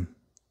on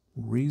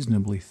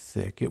reasonably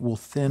thick. It will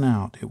thin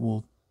out. It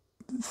will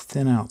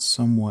thin out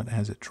somewhat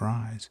as it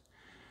dries.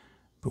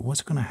 But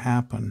what's going to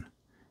happen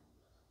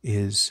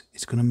is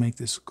it's going to make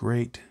this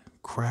great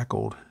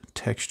crackled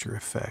texture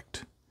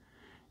effect.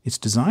 It's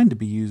designed to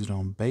be used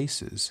on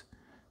bases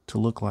to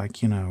look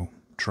like, you know,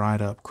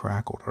 dried up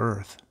crackled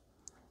earth.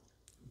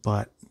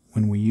 But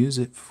when we use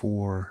it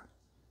for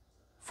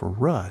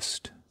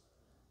rust,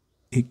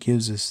 it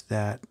gives us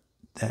that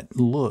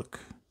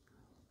look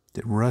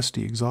that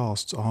rusty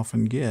exhausts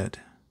often get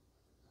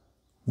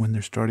when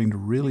they're starting to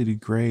really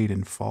degrade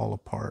and fall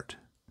apart.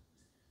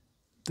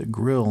 The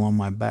grill on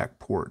my back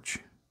porch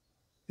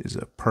is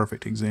a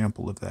perfect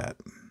example of that.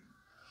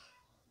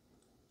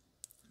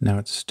 Now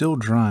it's still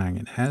drying.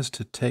 It has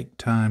to take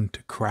time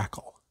to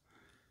crackle.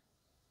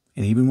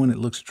 And even when it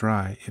looks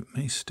dry, it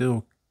may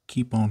still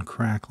keep on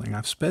crackling.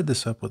 I've sped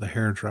this up with a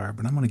hairdryer,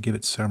 but I'm going to give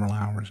it several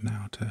hours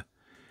now to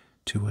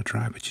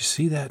dry. But you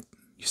see that?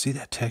 You see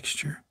that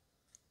texture?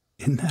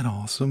 Isn't that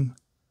awesome?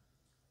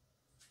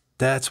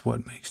 That's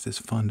what makes this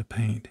fun to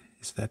paint,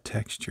 is that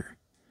texture.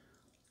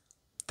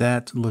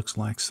 That looks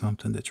like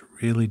something that's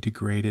really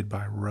degraded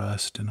by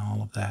rust and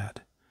all of that.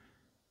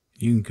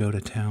 You can go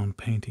to town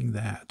painting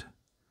that.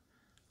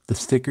 The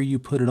thicker you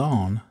put it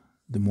on,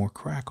 the more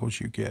crackles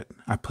you get.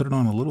 I put it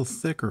on a little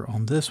thicker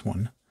on this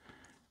one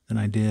than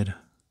I did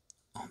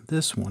on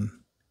this one,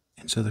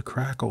 and so the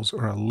crackles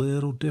are a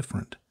little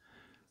different.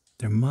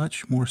 They're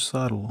much more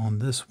subtle on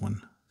this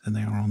one than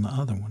they are on the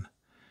other one.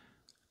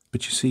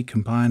 But you see,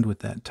 combined with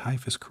that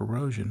typhus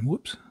corrosion,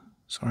 whoops,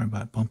 sorry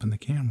about bumping the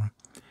camera,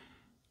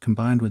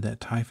 combined with that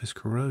typhus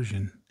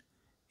corrosion,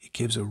 it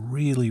gives a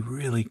really,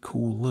 really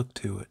cool look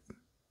to it.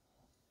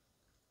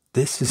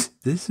 This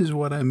is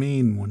what I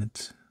mean when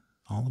it's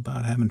all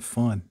about having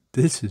fun.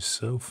 This is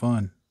so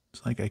fun.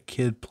 It's like a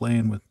kid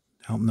playing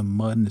out in the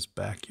mud in his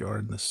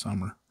backyard in the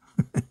summer.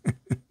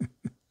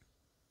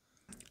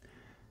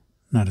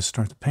 Now to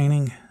start the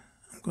painting,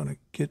 I'm going to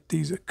get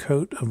these a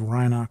coat of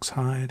Rhinox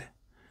hide.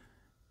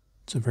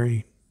 It's a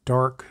very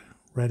dark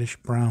reddish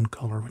brown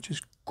color, which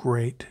is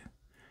great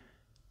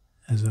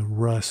as a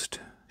rust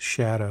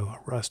shadow,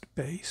 a rust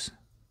base.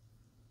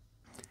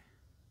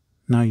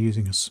 Now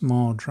using a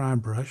small dry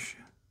brush,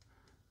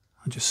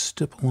 I'll just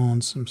stipple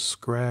on some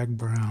scrag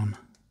brown.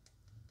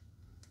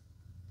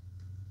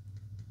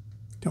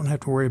 Don't have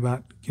to worry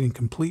about getting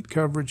complete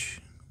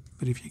coverage,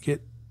 but if you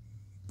get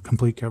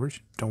complete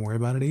coverage, don't worry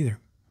about it either.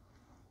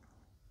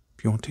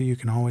 If you want to, you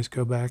can always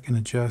go back and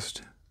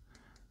adjust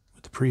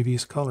with the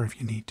previous color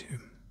if you need to.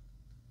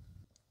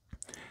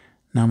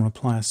 Now I'm going to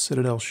apply a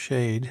Citadel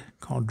shade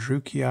called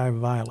Drukei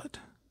Violet.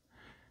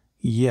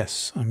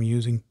 Yes, I'm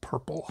using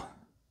purple.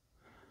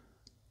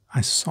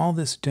 I saw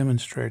this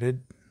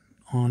demonstrated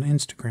on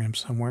Instagram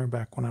somewhere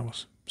back when I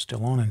was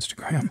still on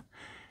Instagram,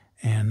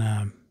 and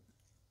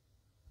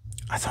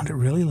I thought it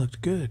really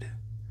looked good.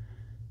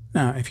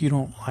 Now, if you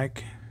don't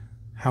like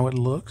how it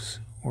looks,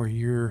 or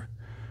you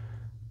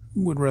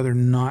would rather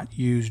not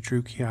use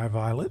Drukei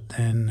Violet,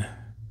 then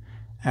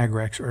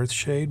Agrax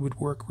Earthshade would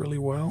work really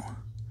well.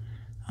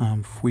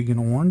 Fuegan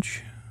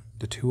Orange,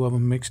 the two of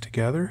them mixed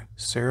together,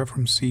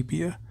 Seraphim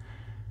Sepia.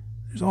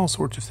 There's all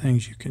sorts of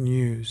things you can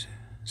use,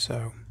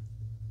 so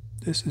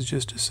this is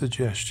just a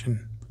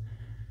suggestion.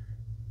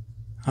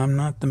 I'm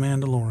not the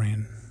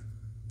Mandalorian.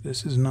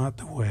 This is not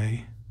the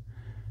way.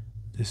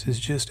 This is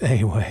just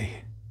a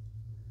way.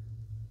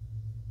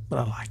 But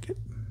I like it.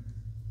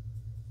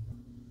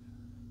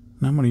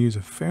 Now I'm going to use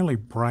a fairly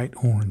bright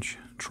orange,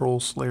 Troll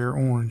Slayer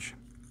orange.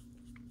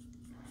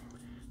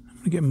 I'm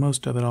going to get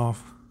most of it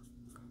off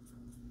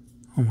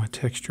on my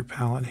texture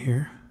palette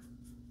here.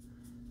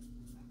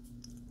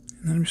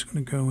 And then I'm just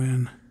going to go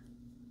in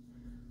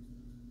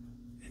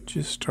and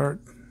just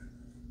start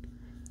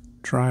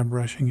dry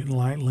brushing it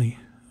lightly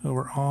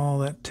over all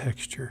that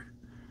texture.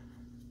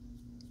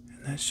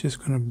 And that's just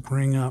going to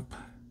bring up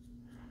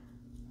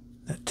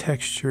that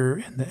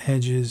texture and the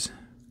edges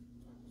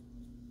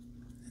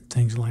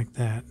things like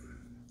that.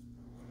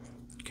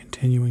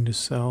 Continuing to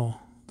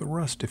sell the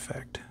rust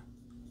effect.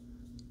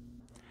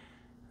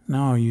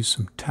 Now I'll use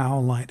some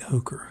towel light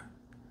ochre.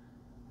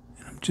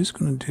 And I'm just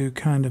going to do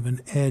kind of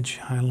an edge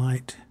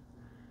highlight,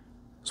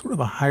 sort of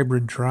a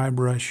hybrid dry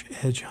brush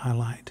edge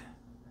highlight,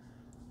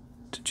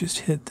 to just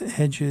hit the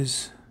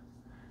edges,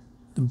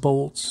 the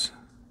bolts,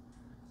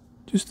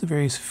 just the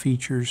various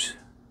features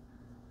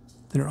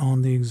that are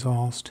on the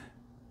exhaust,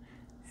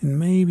 and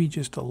maybe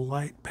just a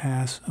light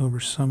pass over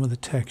some of the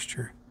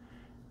texture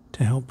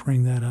to help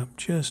bring that up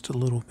just a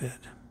little bit.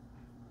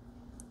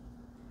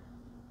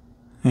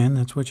 And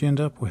that's what you end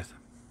up with.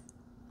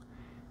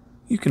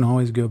 You can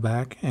always go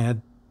back,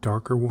 add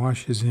darker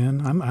washes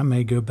in. I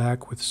may go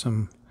back with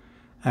some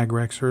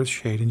Agrex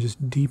Earthshade and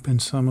just deepen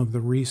some of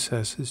the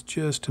recesses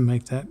just to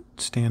make that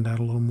stand out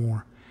a little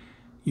more.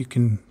 You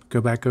can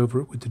go back over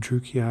it with the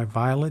Druchii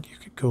Violet. You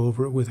could go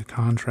over it with a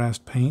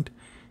contrast paint.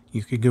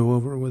 You could go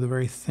over it with a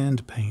very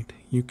thinned paint.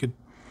 You could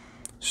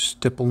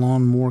stipple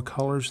on more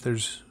colors.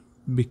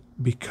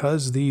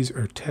 Because these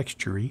are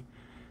textury,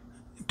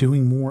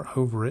 doing more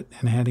over it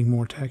and adding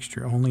more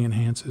texture only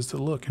enhances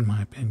the look, in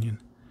my opinion.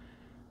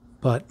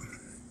 But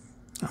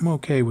I'm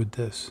okay with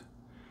this.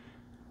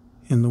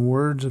 In the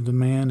words of the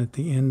man at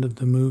the end of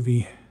the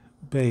movie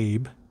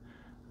Babe,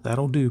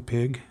 that'll do,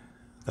 pig.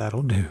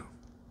 That'll do.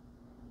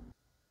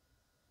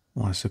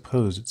 Well, I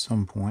suppose at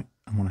some point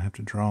I'm going to have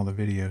to draw the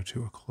video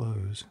to a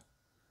close.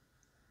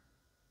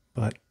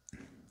 But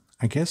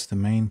I guess the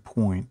main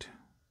point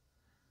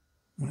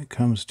when it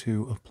comes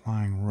to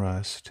applying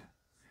rust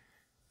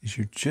is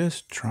you're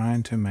just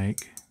trying to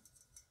make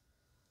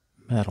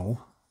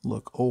metal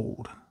look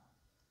old.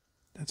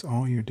 That's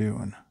all you're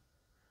doing.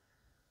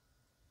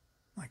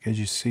 Like as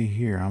you see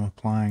here, I'm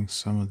applying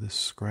some of this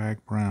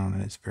scrag brown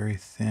and it's very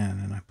thin,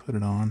 and I put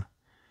it on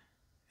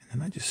and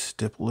then I just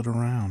stipple it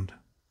around.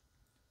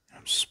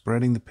 I'm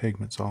spreading the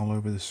pigments all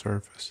over the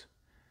surface.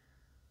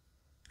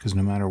 Because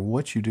no matter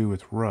what you do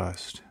with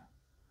rust,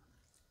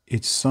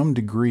 it's some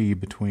degree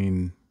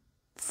between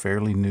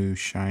fairly new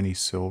shiny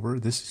silver.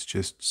 This is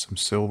just some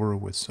silver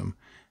with some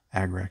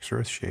Agrex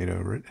Earthshade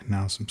over it, and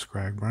now some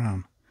scrag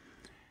brown.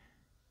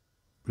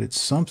 But it's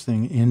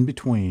something in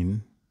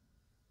between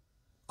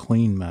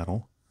clean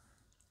metal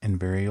and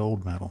very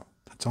old metal.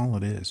 That's all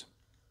it is.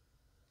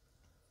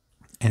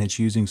 And it's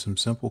using some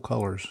simple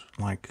colors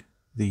like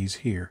these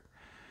here.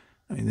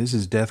 I mean, this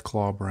is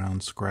Deathclaw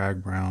Brown,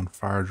 Scrag Brown,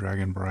 Fire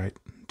Dragon Bright,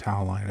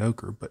 Towel Light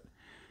Ochre, but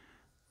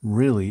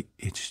really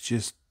it's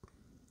just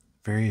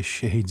various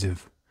shades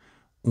of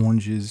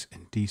oranges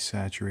and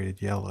desaturated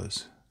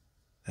yellows.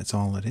 That's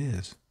all it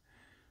is.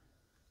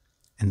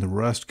 And the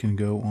rust can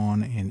go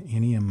on in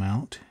any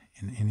amount,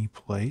 in any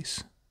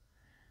place.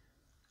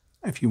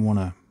 If you want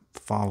to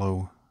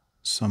follow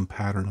some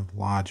pattern of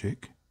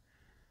logic,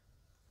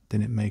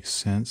 then it makes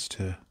sense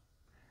to,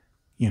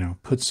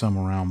 put some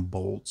around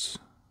bolts,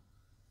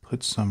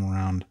 put some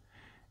around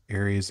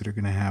areas that are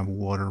going to have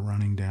water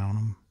running down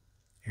them,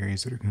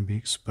 areas that are going to be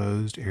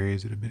exposed,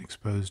 areas that have been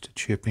exposed to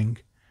chipping.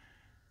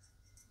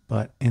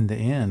 But in the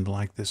end,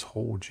 like this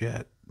whole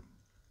jet,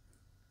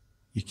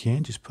 you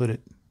can't just put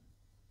it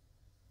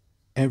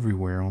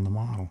everywhere on the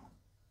model,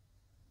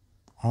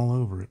 all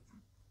over it.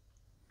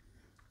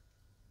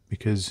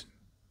 Because,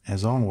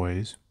 as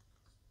always,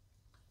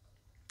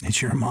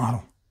 it's your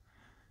model.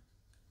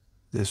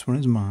 This one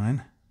is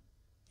mine.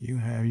 You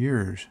have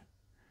yours.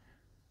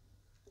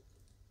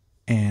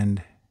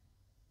 And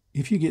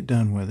if you get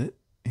done with it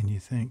and you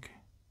think,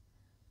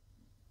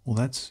 well,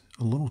 that's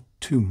a little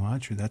too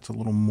much, or that's a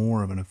little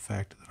more of an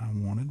effect that I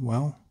wanted,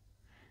 well,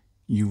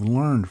 you've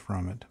learned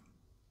from it.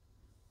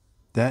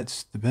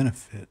 That's the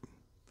benefit.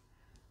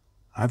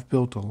 I've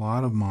built a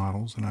lot of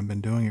models, and I've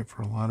been doing it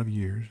for a lot of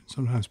years.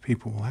 Sometimes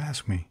people will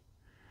ask me,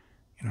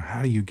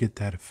 how do you get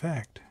that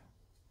effect?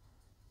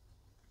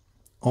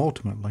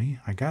 Ultimately,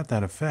 I got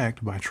that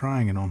effect by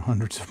trying it on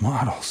hundreds of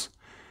models.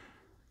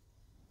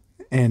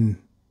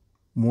 And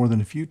more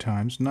than a few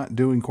times, not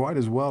doing quite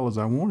as well as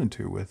I wanted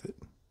to with it.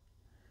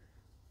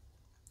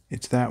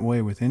 It's that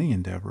way with any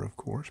endeavor, of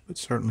course, but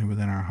certainly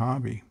within our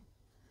hobby.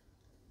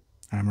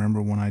 I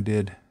remember when I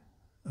did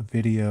a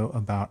video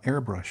about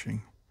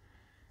airbrushing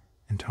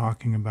and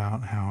talking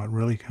about how it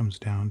really comes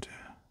down to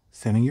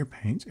thinning your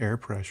paints, air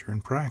pressure,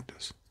 and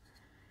practice.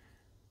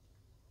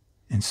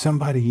 And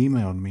somebody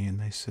emailed me and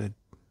they said,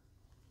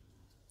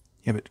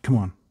 yeah, but come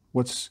on,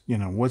 what's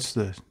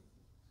the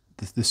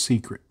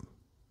secret?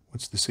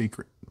 What's the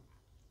secret?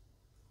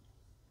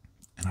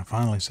 And I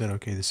finally said,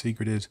 okay, the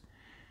secret is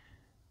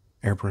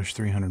airbrush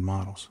 300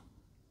 models.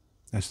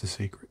 That's the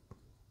secret.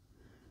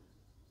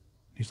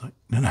 He's like,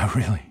 no,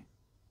 really.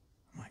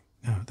 I'm like,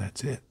 no,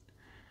 that's it.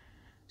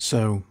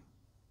 So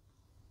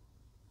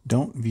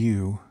don't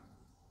view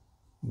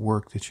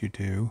work that you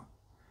do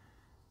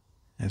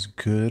as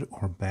good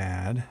or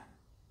bad,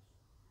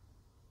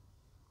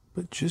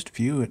 but just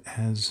view it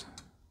as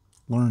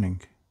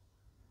learning.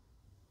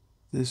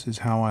 This is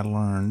how I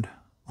learned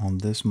on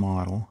this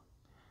model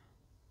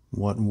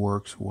what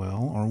works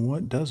well or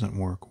what doesn't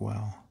work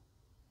well.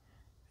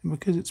 And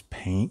because it's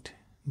paint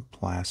and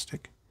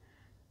plastic,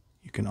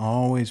 you can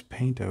always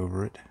paint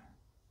over it.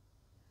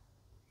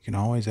 You can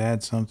always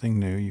add something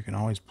new. You can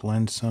always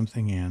blend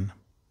something in.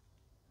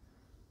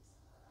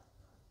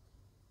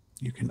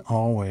 You can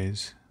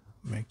always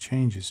make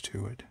changes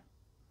to it.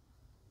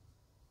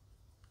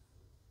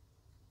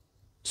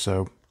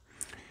 So,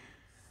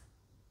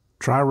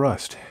 try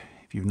rust.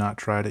 If you've not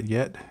tried it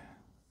yet,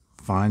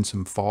 find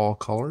some fall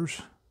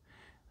colors.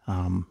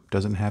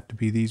 Doesn't have to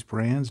be these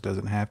brands.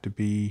 Doesn't have to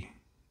be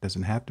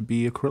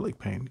acrylic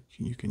paint.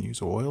 You can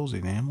use oils,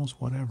 enamels,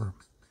 whatever.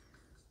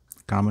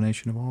 A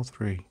combination of all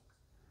three.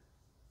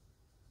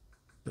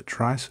 But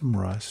try some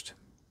rust.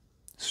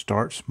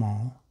 Start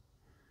small.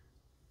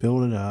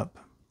 Build it up.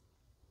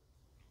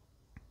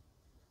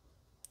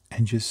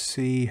 And just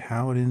see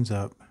how it ends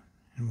up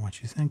and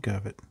what you think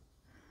of it.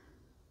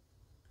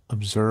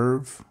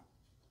 Observe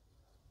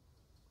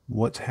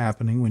what's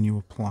happening when you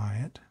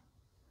apply it.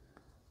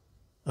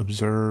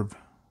 Observe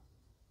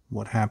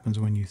what happens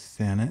when you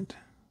thin it.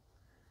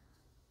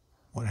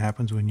 What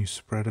happens when you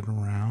spread it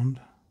around.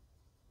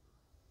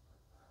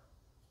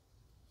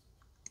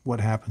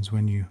 What happens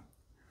when you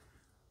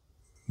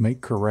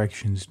make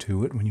corrections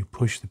to it, when you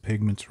push the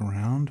pigments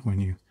around, when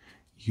you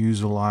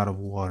use a lot of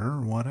water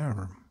or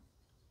whatever.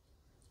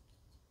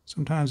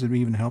 Sometimes it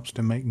even helps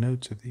to make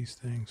notes of these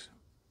things.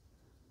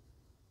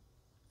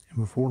 And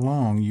before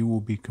long, you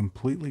will be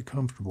completely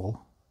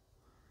comfortable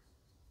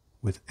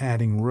with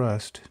adding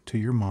rust to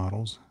your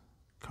models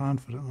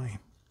confidently.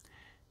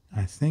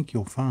 I think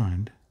you'll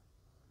find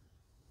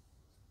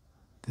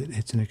that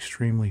it's an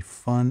extremely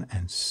fun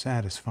and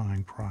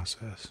satisfying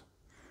process.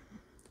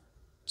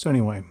 So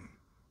anyway,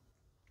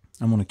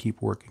 I'm going to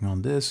keep working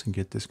on this and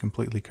get this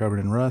completely covered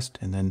in rust,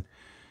 and then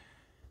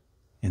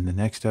in the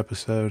next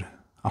episode,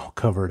 I'll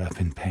cover it up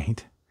in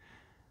paint.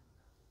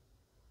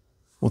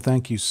 Well,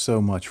 thank you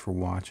so much for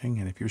watching,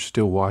 and if you're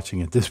still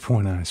watching at this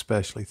point, I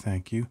especially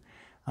thank you.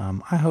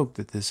 I hope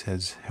that this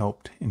has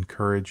helped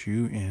encourage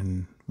you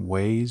in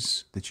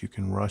ways that you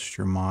can rust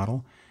your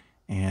model,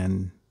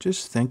 and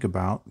just think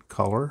about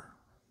color,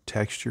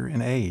 texture,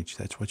 and age.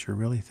 That's what you're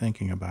really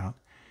thinking about.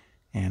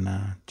 And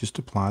just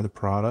apply the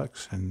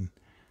products and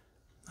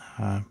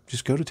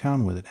just go to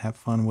town with it, have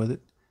fun with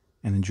it,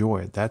 and enjoy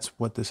it. That's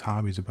what this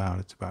hobby is about.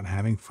 It's about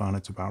having fun.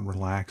 It's about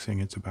relaxing.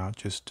 It's about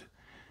just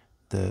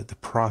the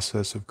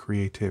process of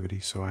creativity.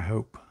 So I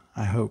hope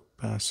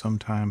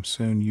sometime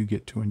soon you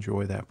get to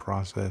enjoy that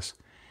process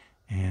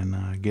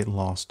and get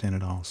lost in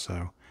it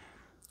also.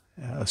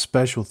 A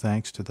special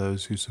thanks to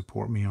those who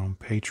support me on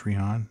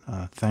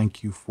Patreon.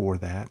 Thank you for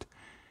that.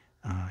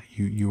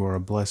 You are a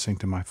blessing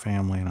to my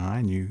family and I,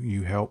 and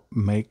you help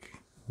make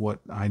what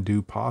I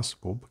do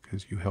possible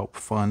because you help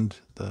fund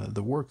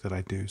the work that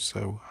I do.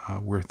 So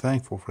we're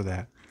thankful for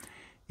that.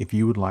 If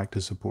you would like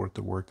to support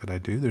the work that I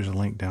do, there's a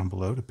link down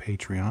below to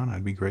Patreon.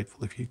 I'd be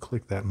grateful if you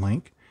click that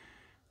link.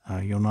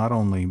 You'll not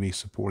only be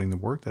supporting the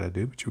work that I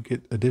do, but you'll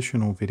get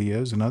additional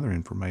videos and other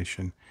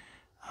information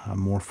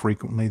more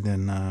frequently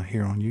than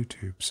here on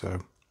YouTube.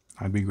 So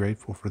I'd be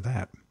grateful for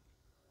that.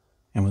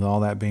 And with all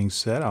that being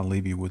said, I'll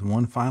leave you with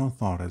one final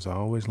thought, as I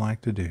always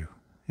like to do.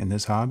 In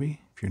this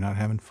hobby, if you're not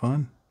having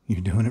fun,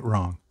 you're doing it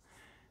wrong.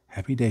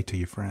 Happy day to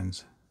you,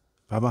 friends.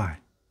 Bye-bye.